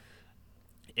 Yeah.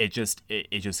 It just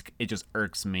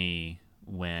irks me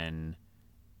when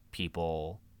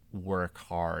people work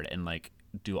hard and, like,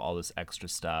 do all this extra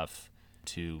stuff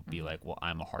to be like, well,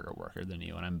 I'm a harder worker than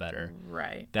you, and I'm better.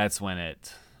 Right. That's when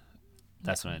it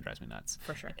drives me nuts.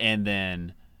 For sure. And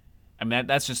then, I mean,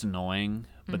 that's just annoying.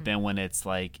 But then when it's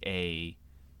like a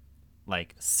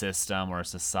system or a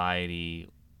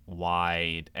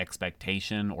society-wide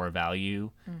expectation or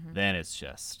value, then it's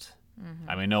just,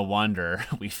 I mean, no wonder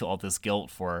we feel all this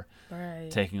guilt for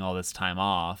taking all this time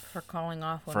off. For calling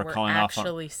off when we're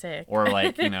actually sick. Or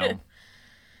like, you know,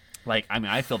 like, I mean,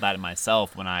 I feel that in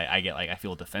myself when I get like, I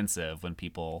feel defensive when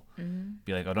people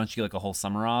be like, oh, don't you get like a whole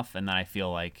summer off? And then I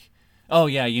feel like, oh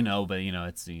yeah, you know, but you know,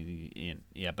 it's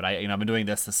but I've been doing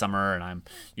this summer, and I'm,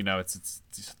 you know, it's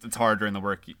hard during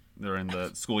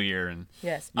the school year, and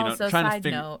yes. You know, also, side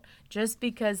note, just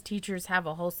because teachers have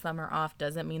a whole summer off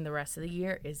doesn't mean the rest of the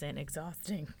year isn't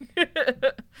exhausting.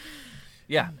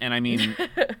 Yeah, and I mean,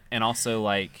 and also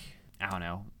like, I don't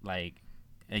know, like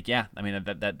yeah, I mean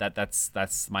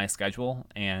that's my schedule,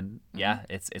 and yeah,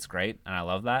 it's great, and I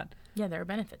love that. Yeah, there are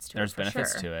benefits to it. There's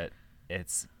benefits to it.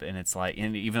 It's like,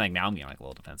 and even like now I'm getting like a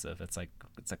little defensive. It's like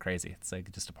crazy. It's like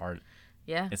just a part.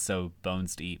 Yeah. It's so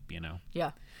bones deep, you know.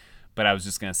 Yeah. But I was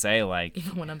just gonna say, like,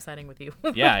 even when I'm siding with you.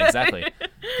 Yeah, exactly.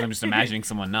 I'm just imagining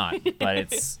someone not, but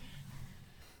it's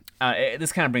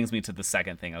This kind of brings me to the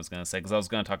second thing I was going to say, because I was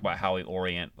going to talk about how we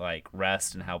orient like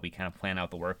rest and how we kind of plan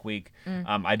out the work week.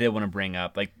 I did want to bring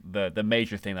up like the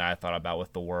major thing that I thought about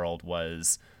with the world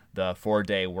was the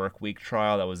 4-day work week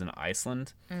trial that was in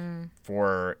Iceland.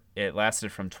 It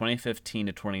lasted from 2015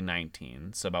 to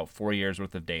 2019, so about 4 years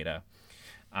worth of data.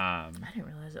 I didn't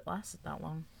realize it lasted that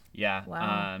long. Yeah.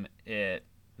 Wow.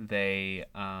 They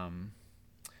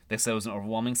said it was an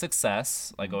overwhelming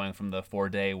success, like going from the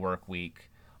 4-day work week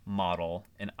model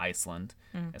in Iceland,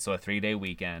 and so a 3-day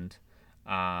weekend.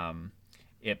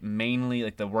 It mainly,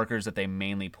 like the workers that they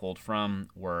mainly pulled from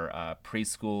were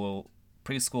preschools,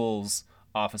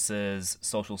 offices,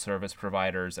 social service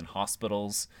providers, and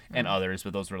hospitals, and others,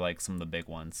 but those were like some of the big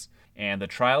ones. And the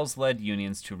trials led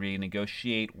unions to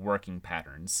renegotiate working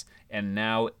patterns, and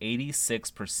now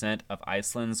 86% of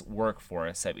Iceland's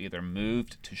workforce have either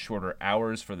moved to shorter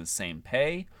hours for the same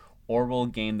pay or will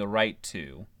gain the right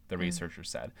to, the researcher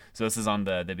said. So this is on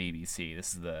the BBC.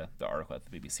 This is the article that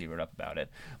the BBC wrote up about it.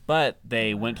 But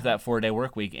they went to that 4-day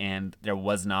work week, and there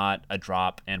was not a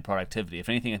drop in productivity. If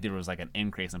anything, I think there was like an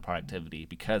increase in productivity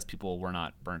because people were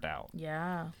not burnt out.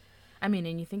 Yeah. I mean,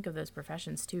 and you think of those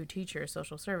professions too, teachers,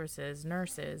 social services,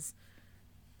 nurses.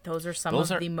 Those are some of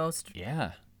the most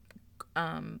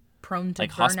prone to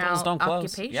like burnout hospitals don't close.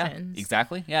 occupations. Yeah,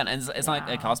 exactly. Yeah, and it's not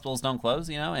like hospitals don't close,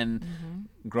 and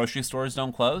grocery stores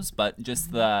don't close, but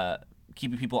just the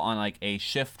keeping people on like a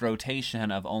shift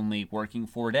rotation of only working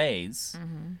 4 days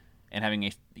and having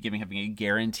a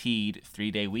guaranteed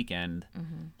 3-day weekend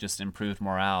just improved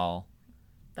morale.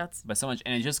 That's by so much,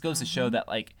 and it just goes to show that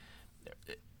like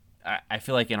I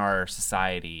feel like in our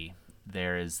society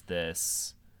there is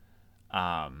this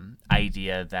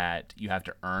idea that you have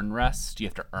to earn rest, you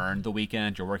have to earn the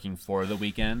weekend, you're working for the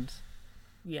weekend.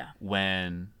 Yeah.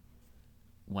 When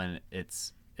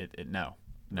it's no.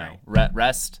 Right.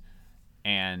 Rest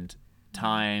and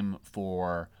time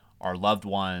for our loved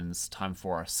ones, time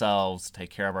for ourselves, to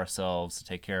take care of ourselves, to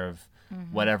take care of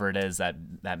whatever it is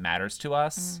that matters to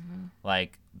us.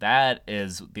 Like that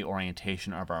is the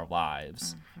orientation of our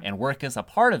lives, and work is a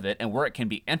part of it, and work can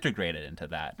be integrated into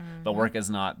that, but work is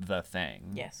not the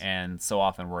thing. Yes. And so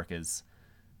often work is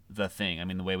the thing. I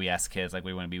mean, the way we ask kids, like, what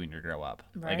do you want to be when you grow up?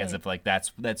 Right. Like, as if like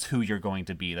that's who you're going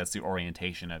to be. That's the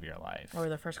orientation of your life. Or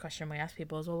the first question we ask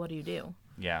people is, well, what do you do?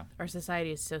 Yeah. Our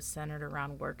society is so centered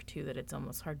around work too that it's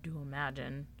almost hard to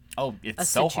imagine Oh, it's a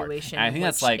so situation hard. And I think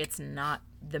that's like it's not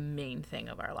the main thing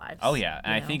of our lives. Oh yeah,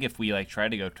 and I think if we like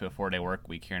tried to go to a 4-day work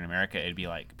week here in America, it'd be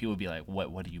like people would be like,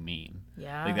 "What do you mean?"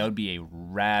 Yeah. Like that would be a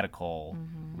radical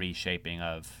reshaping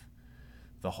of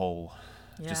the whole,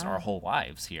 just our whole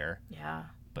lives here. Yeah.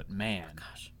 But man,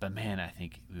 I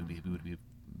think we would be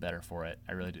better for it.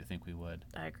 I really do think we would.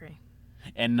 I agree.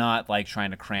 And not like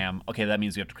trying to cram. Okay, that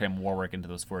means we have to cram more work into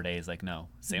those 4 days. Like no,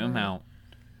 same amount.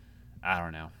 I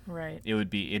don't know. Right. It'd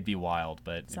be wild,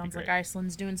 but Sounds like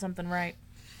Iceland's doing something right.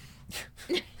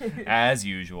 As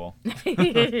usual.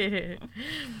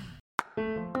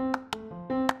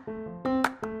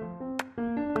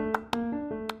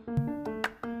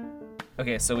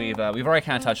 Okay, so we've already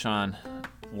kind of touched on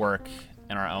work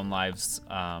in our own lives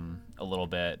a little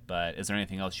bit, but is there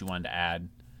anything else you wanted to add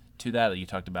to that you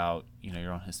talked about,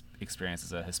 your own experience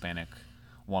as a Hispanic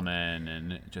woman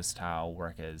and just how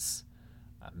work is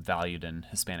valued in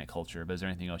Hispanic culture, but is there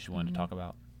anything else you wanted to talk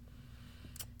about?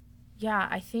 Yeah,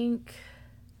 I think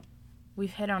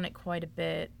we've hit on it quite a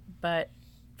bit, but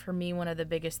for me, one of the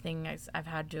biggest things I've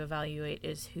had to evaluate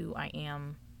is who I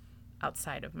am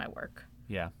outside of my work.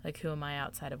 Yeah. Like, who am I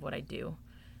outside of what I do?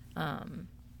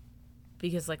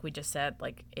 Because like we just said,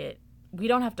 like we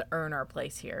don't have to earn our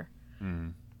place here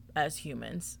as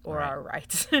humans or our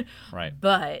rights. Right.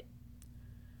 But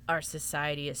our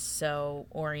society is so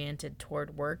oriented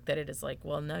toward work that it is like,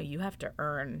 well, no, you have to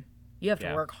earn. You have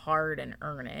to work hard and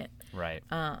earn it. Right.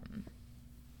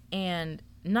 And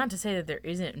not to say that there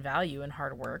isn't value in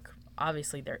hard work.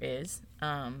 Obviously there is.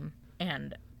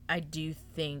 And I do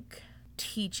think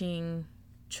teaching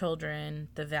children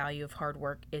the value of hard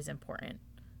work is important.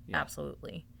 Yeah.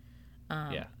 Absolutely.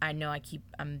 I know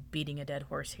I'm beating a dead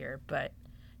horse here, but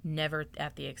never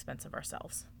at the expense of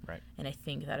ourselves. Right. And I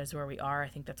think that is where we are. I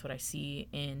think that's what I see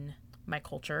in my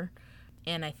culture.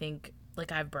 And I think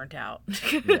like I've burnt out.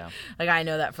 Yeah. Like I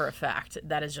know that for a fact.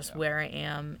 That is just where I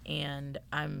am. And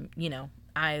I'm,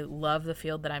 I love the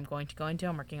field that I'm going to go into.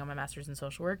 I'm working on my master's in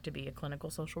social work to be a clinical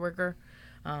social worker,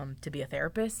 to be a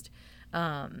therapist.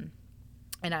 And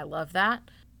I love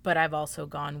that. But I've also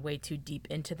gone way too deep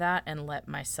into that and let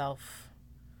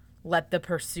the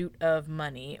pursuit of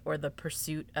money or the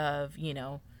pursuit of,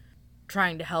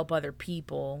 trying to help other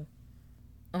people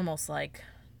almost like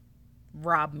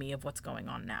rob me of what's going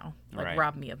on now, like Right.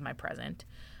 rob me of my present.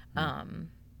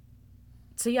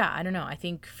 So yeah, I don't know. I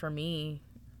think for me,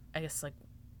 I guess like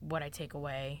what I take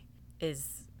away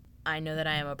is I know that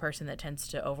I am a person that tends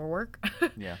to overwork.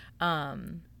 Yeah.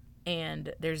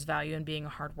 And there's value in being a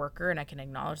hard worker, and I can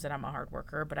acknowledge that I'm a hard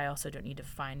worker, but I also don't need to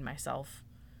find myself,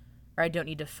 or I don't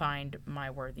need to find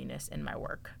my worthiness in my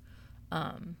work.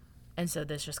 And so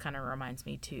this just kind of reminds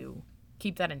me to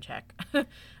keep that in check.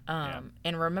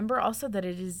 And remember also that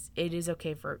it is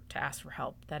okay to ask for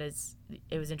help.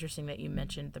 It was interesting that you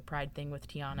mentioned the pride thing with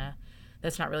Tiana.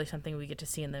 That's not really something we get to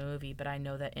see in the movie, but I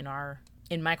know that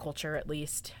in my culture at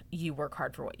least, you work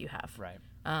hard for what you have. Right.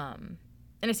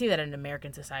 And I see that in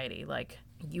American society, like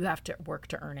you have to work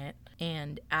to earn it,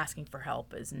 and asking for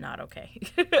help is not okay.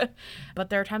 But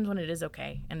there are times when it is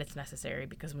okay and it's necessary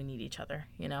because we need each other,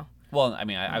 you know? Well, I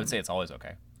mean, I would say it's always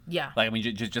okay. Yeah. Like, I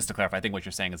mean, just to clarify, I think what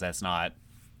you're saying is that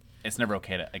it's never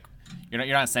okay to, like, you're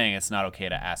not saying it's not okay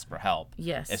to ask for help.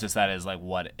 Yes. It's just that is like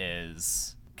what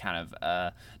is kind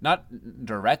of not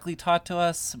directly taught to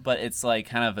us, but it's like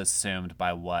kind of assumed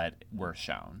by what we're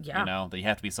shown. Yeah. You know, that you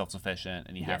have to be self-sufficient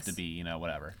and you have to Yes. be, you know,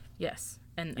 whatever. Yes.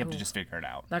 And You have to just figure it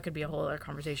out. that could be a whole other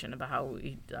conversation about how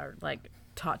we are like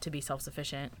taught to be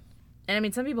self-sufficient. And I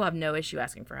mean, some people have no issue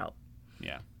asking for help.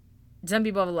 Yeah. Some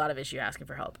people have a lot of issue asking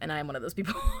for help, and I am one of those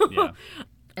people. Yeah.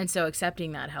 And so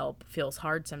accepting that help feels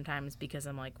hard sometimes because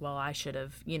I'm like, well, I should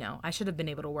have been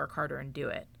able to work harder and do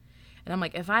it. And I'm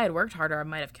like, if I had worked harder, I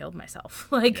might have killed myself.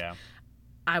 Like, Yeah.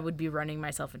 I would be running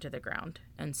myself into the ground.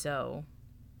 And so,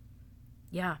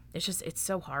 yeah, it's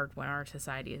so hard when our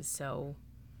society is so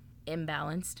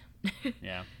imbalanced.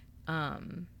 Yeah. Yeah.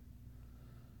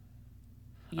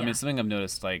 I mean, something I've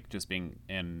noticed, like, just being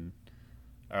in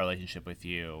a relationship with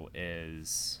you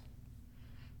is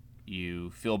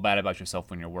you feel bad about yourself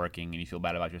when you're working and you feel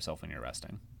bad about yourself when you're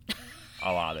resting.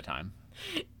 A lot of the time.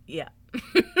 Yeah.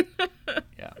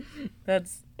 Yeah.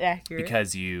 That's accurate.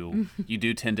 Because you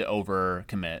do tend to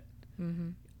overcommit,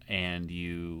 and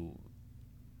you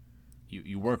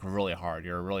work really hard.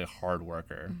 You're a really hard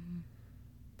worker,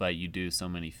 but you do so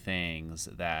many things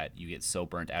that you get so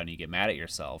burnt out and you get mad at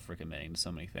yourself for committing to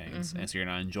so many things, and so you're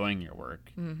not enjoying your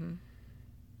work.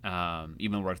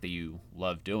 Even work that you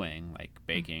love doing, like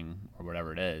baking or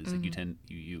whatever it is, like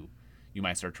you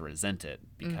might start to resent it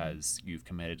because you've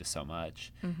committed to so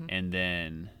much, and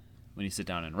then when you sit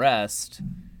down and rest,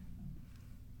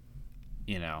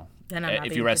 you know, Then I'm not if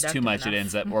being you rest too productive much, enough. it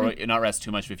ends up, or not rest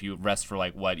too much, but if you rest for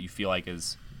like what you feel like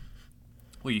is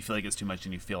too much,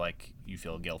 and you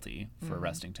feel guilty for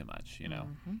resting too much, you know,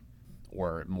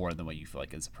 or more than what you feel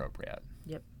like is appropriate,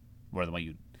 Yep. more than what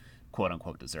you quote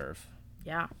unquote deserve.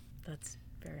 Yeah. That's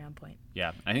very on point.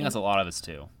 Yeah, I think that's a lot of us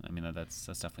too. I mean, that's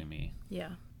definitely me. Yeah.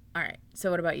 All right. So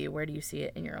what about you? Where do you see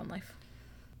it in your own life?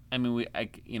 I mean,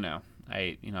 like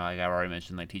I've already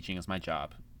mentioned, like teaching is my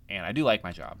job, and I do like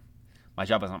my job. My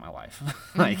job is not my life.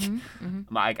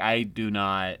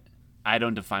 I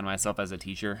don't define myself as a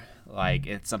teacher. Like,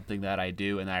 it's something that I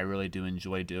do and I really do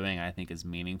enjoy doing. I think is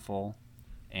meaningful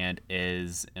and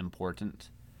is important,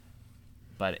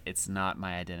 but it's not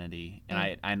my identity.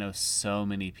 And I know so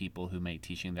many people who make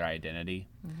teaching their identity,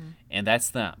 and that's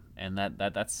them. And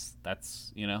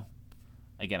that's you know,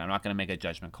 again, I'm not going to make a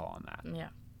judgment call on that. Yeah.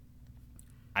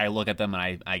 I look at them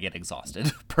and I get exhausted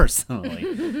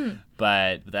personally,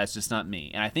 but that's just not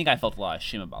me. And I think I felt a lot of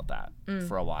shame about that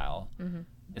for a while,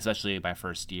 especially my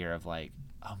first year of like,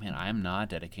 oh man, I'm not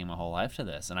dedicating my whole life to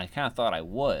this. And I kind of thought I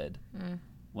would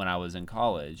when I was in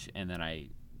college. And then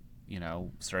I, you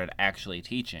know, started actually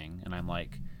teaching, and I'm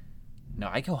like, no,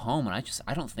 I go home and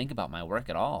I don't think about my work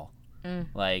at all.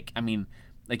 Like, I mean,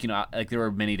 like, you know, like there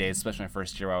were many days, especially my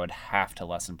first year, where I would have to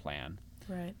lesson plan.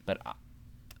 Right. But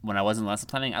when I wasn't lesson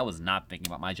planning, I was not thinking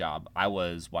about my job. I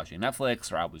was watching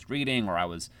Netflix, or I was reading, or I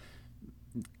was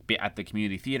at the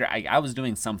community theater. I was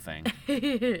doing something.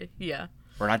 Yeah.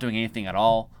 Or not doing anything at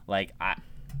all. Like, As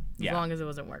long as it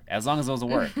wasn't work. As long as it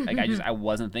wasn't work. Like, I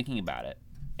wasn't thinking about it.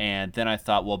 And then I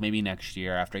thought, well, maybe next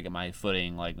year after I get my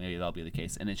footing, like maybe that'll be the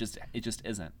case. And it just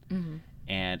isn't.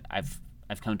 And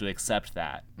I've come to accept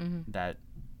that, and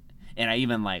I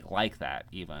even like that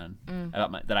even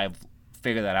about that I've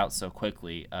figured that out so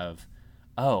quickly of,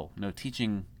 oh no,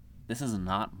 teaching, this is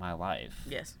not my life.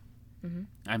 Yes.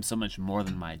 I'm so much more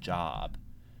than my job.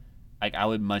 Like, I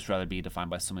would much rather be defined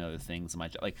by so many other things in my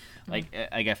job. Like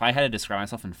if I had to describe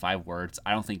myself in 5 words,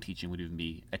 I don't think a teacher would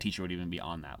even be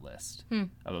on that list of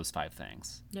those 5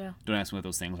 things. Yeah. Don't ask me what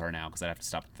those things are now, because I'd have to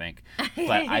stop and think.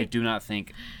 But I don't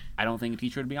think a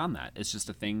teacher would be on that. It's just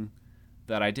a thing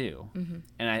that I do.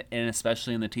 And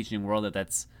especially in the teaching world,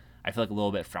 that's I feel like a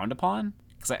little bit frowned upon.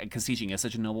 because teaching is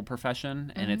such a noble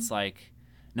profession, and it's like,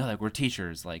 no, like we're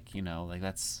teachers, like, you know, like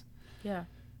that's, Yeah.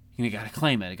 you gotta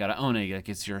claim it, you gotta own it, like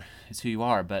it's who you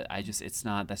are. But that's just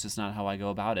not how I go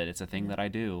about it. It's a thing that I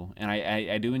do, and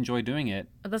I do enjoy doing it.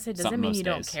 Let's say, doesn't mean you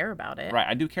don't care about it. Right,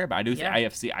 I do care about it. Yeah.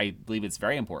 I believe it's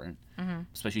very important,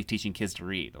 especially teaching kids to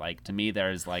read. Like, to me,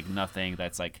 there's like nothing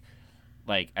that's like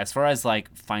as far as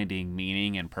like finding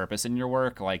meaning and purpose in your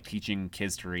work, like teaching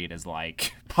kids to read is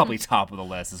like probably top of the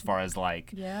list as far as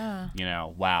like, Yeah. you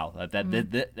know, wow,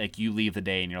 that like you leave the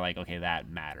day and you're like, okay, that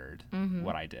mattered,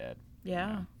 what I did.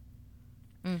 Yeah.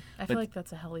 You know? I feel like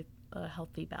that's a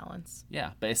healthy balance.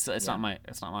 Yeah, but it's not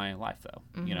my life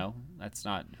though. You know, that's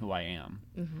not who I am.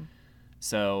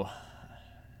 So,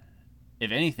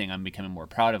 if anything, I'm becoming more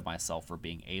proud of myself for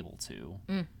being able to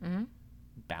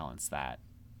balance that.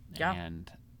 Yeah. And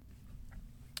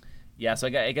yeah, so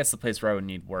I guess the place where I would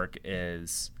need work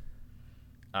is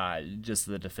just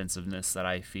the defensiveness that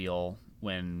I feel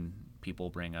when people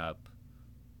bring up,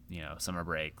 you know, summer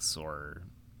breaks or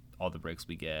all the breaks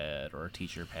we get or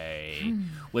teacher pay,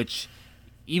 which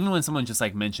even when someone just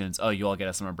like mentions, oh, you all get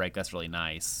a summer break, that's really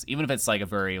nice. Even if it's like a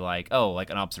very like, oh, like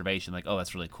an observation, like, oh,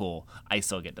 that's really cool, I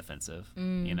still get defensive,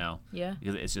 you know? Yeah.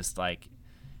 Because it's just like,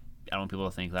 I don't want people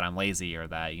to think that I'm lazy or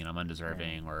that, you know, I'm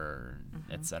undeserving or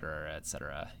et cetera,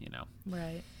 you know.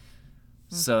 Right.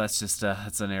 So that's just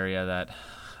that's an area that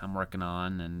I'm working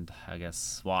on, and I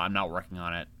guess, well, I'm not working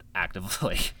on it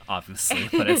actively, obviously,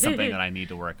 but it's something that I need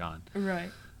to work on.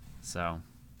 Right. So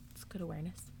It's good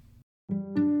awareness.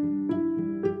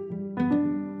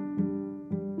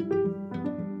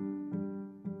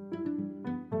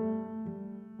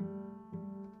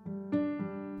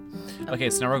 okay,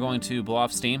 so now we're going to blow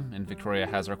off steam, and Victoria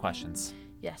has our questions.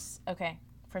 Yes. Okay.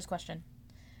 First question.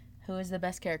 Who is the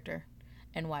best character,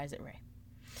 and why is it Ray?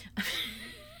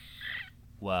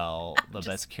 Well, the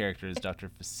best character is Dr.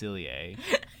 Facilier,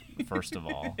 first of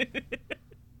all.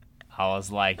 I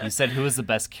was like, you said who is the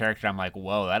best character? I'm like,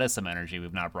 whoa, that is some energy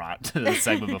we've not brought to this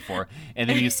segment before. And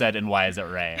then you said, and why is it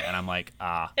Ray? And I'm like,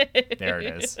 there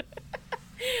it is.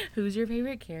 Who's your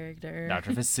favorite character?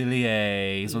 Dr.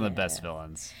 Facilier. He's one of the best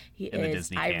villains in the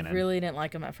Disney canon. I really didn't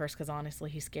like him at first because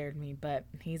honestly, he scared me. But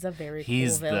he's a very cool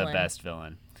He's villain. the best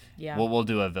villain. Yeah. We'll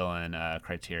do a villain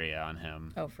criteria on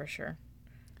him. Oh, for sure.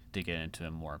 To get into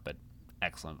him more, but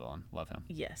excellent villain. Love him.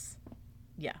 Yes.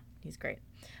 Yeah, he's great.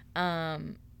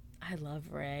 I love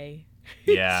Ray.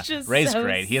 Yeah, Ray's so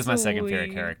great. He is my second favorite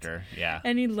sweet. character. Yeah.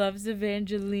 And he loves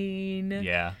Evangeline.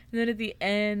 Yeah. And then at the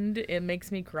end, it makes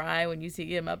me cry when you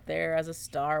see him up there as a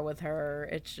star with her.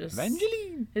 It's just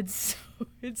Evangeline. It's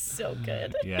so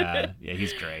good. Yeah,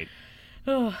 he's great.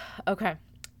 Okay.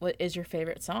 What is your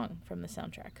favorite song from the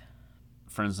soundtrack?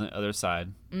 Friends on the Other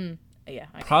Side. Yeah.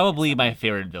 Probably my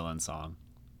favorite villain song.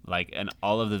 Like, in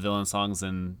all of the villain songs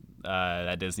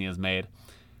that Disney has made,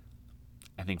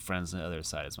 I think Friends on the Other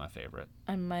Side is my favorite.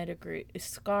 I might agree.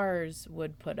 Scars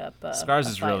would put up Scars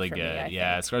is really for good. Me,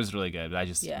 yeah, Scars is really good. But I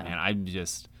just, Yeah. man,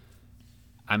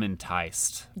 I'm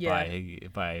enticed Yeah.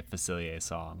 by Facilier's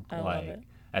song. I love it.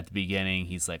 At the beginning,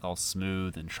 he's like all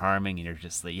smooth and charming, and you're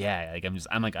just like, yeah, like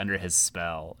I'm like under his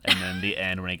spell. And then the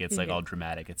end when it gets like all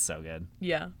dramatic, it's so good.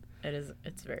 Yeah, it is.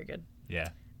 It's very good. Yeah.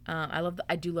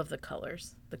 I do love the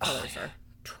colors. The colors are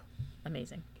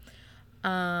amazing.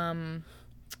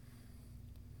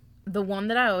 The one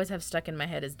that I always have stuck in my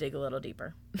head is Dig a Little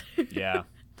Deeper. Yeah.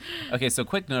 Okay, so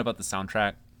quick note about the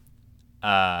soundtrack.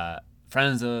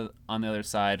 Friends on the Other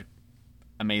Side,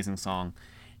 amazing song.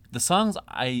 The songs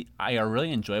I are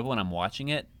really enjoyable when I'm watching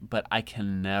it, but I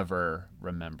can never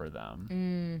remember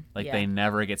them. Yeah. They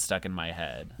never get stuck in my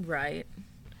head. Right.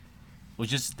 That's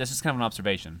just kind of an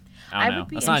observation. I I would don't know.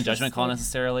 be That's not a judgment call interested.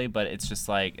 necessarily, but it's just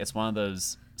like it's one of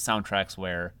those soundtracks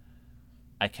where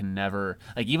I can never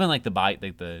even like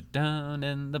the down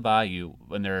in the bayou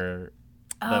when they're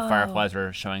the fireflies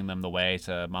are showing them the way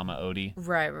to Mama Odie.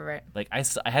 Right. Like I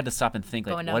had to stop and think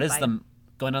like Going down what the is bayou. the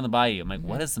going down the bayou? I'm like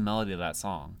what is the melody of that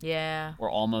song? Yeah.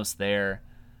 We're almost there.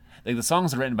 Like the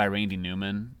songs are written by Randy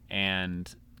Newman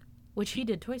and Which he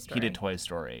did Toy Story. he did Toy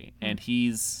Story and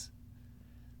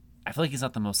I feel like he's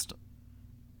not the most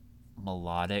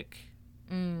melodic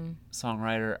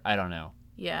songwriter. I don't know.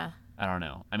 Yeah. I don't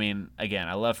know. I mean, again,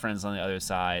 I love Friends on the Other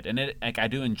Side, and I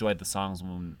do enjoy the songs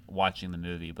when watching the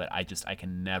movie, but I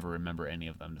can never remember any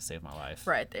of them to save my life.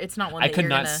 Right. It's not one I that could you're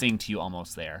not gonna... sing to you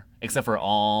Almost There, except for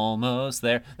Almost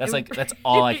There. That's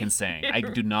all I can sing. I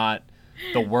do not,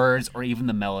 the words or even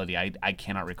the melody, I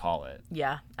cannot recall it.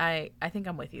 Yeah. I think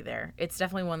I'm with you there. It's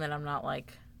definitely one that I'm not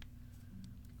like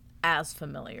as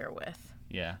familiar with.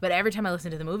 Yeah. But every time I listen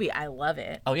to the movie, I love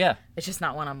it. Oh yeah. It's just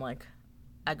not one I'm like,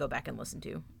 I go back and listen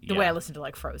to. The way Yeah. I listen to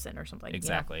like Frozen or something.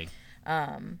 Exactly. You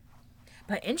know?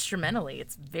 But instrumentally,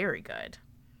 it's very good.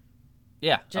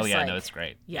 Yeah. Just oh yeah, like- no, it's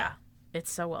great. Yeah.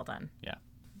 It's so well done. Yeah.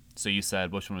 So you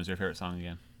said which one was your favorite song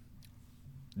again?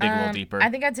 Dig a little deeper. I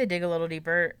think I'd say Dig a Little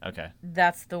Deeper. Okay.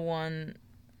 That's the one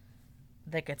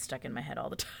that gets stuck in my head all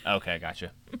the time. Okay,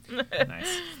 gotcha.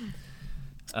 Nice.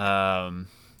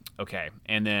 Okay,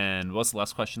 and then what's the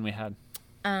last question we had?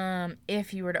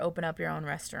 If you were to open up your own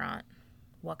restaurant,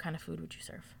 what kind of food would you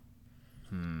serve?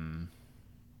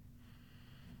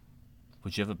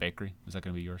 Would you have a bakery? Was that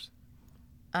going to be yours?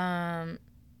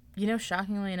 You know,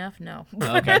 shockingly enough, no.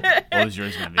 Okay. What was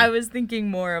yours going to be? I was thinking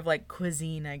more of like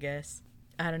cuisine, I guess.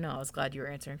 I don't know. I was glad you were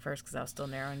answering first because I was still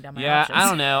narrowing down my options. I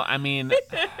don't know. I mean,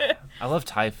 I love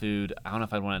Thai food. I don't know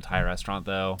if I'd want a Thai restaurant,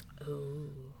 though.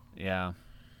 Ooh. Yeah.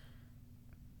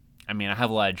 I mean, I have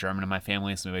a lot of German in my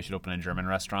family, so maybe I should open a German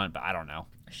restaurant, but I don't know.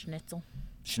 Schnitzel.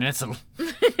 Schnitzel.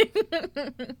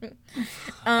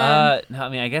 No, I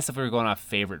mean, I guess if we were going off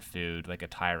favorite food, like a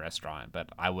Thai restaurant, but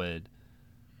I would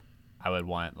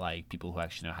want like people who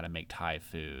actually know how to make Thai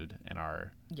food and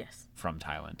are Yes. from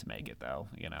Thailand to make it, though.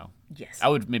 You know, Yes. I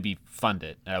would maybe fund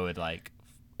it. I would like,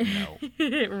 you know,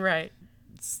 Right.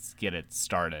 get it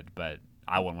started, but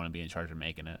I wouldn't want to be in charge of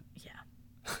making it. Yeah.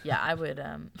 Yeah, I would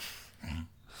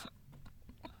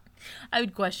I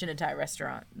would question a Thai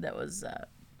restaurant that was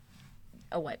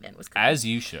a white man was cooking. As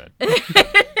you should.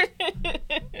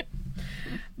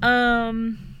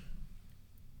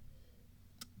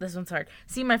 This one's hard.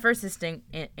 See, my first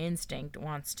instinct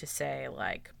wants to say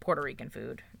like Puerto Rican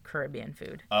food, Caribbean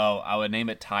food, Oh, I would name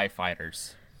it Thai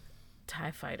Fighters.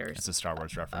 Thie fighters. It's a Star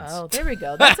Wars reference. Oh, there we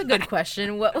go. That's a good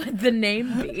question. What would the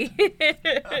name be?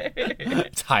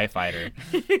 Thai Fighter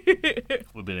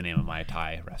would be the name of my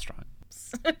Thai restaurant.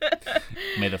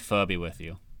 May the pho be with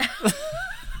you.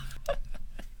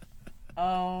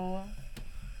 Oh.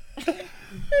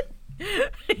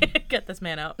 Get this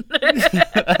man out.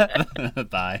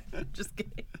 Bye. Just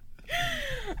kidding.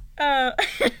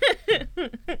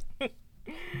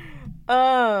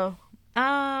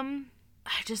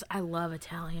 I love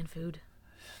Italian food.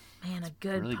 Man, a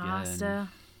good really good. pasta.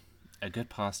 A good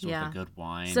pasta Yeah. with a good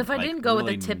wine. So if I like, didn't go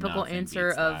really with the typical nothing answer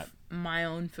beats of that. my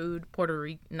own food, Puerto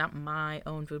Rican, not my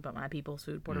own food, but my people's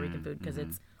food, Puerto Rican food, because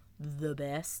it's the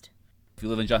best. If you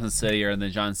live in Johnson City or in the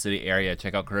Johnson City area,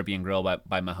 check out Caribbean Grill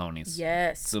by Mahoney's.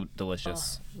 Yes. So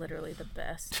delicious. Oh, literally the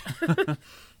best.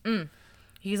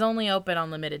 He's only open on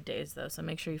limited days though, so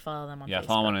make sure you follow them on Yeah, Facebook.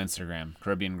 follow him on Instagram.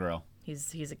 Caribbean Grill.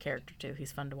 He's a character too.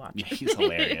 He's fun to watch. Yeah, he's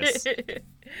hilarious.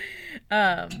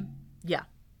 Yeah.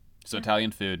 So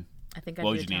Italian food. I think I'd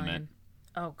What do would you name Italian.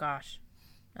 Oh gosh.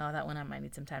 Oh, that one I might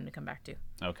need some time to come back to.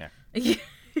 Okay.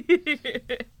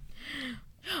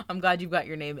 I'm glad you've got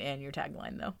your name and your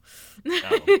tagline though.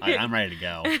 Oh, I'm ready to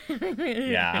go.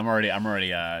 Yeah, I'm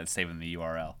already saving the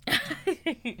URL.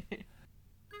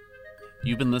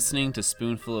 You've been listening to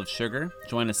Spoonful of Sugar.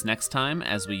 Join us next time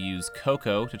as we use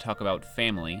Coco to talk about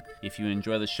family. If you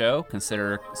enjoy the show,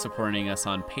 consider supporting us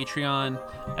on Patreon.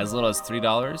 As little as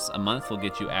 $3 a month will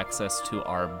get you access to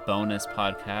our bonus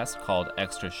podcast called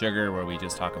Extra Sugar, where we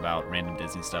just talk about random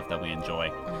Disney stuff that we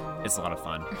enjoy. It's a lot of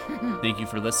fun. Thank you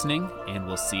for listening, and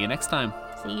we'll see you next time.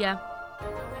 See ya.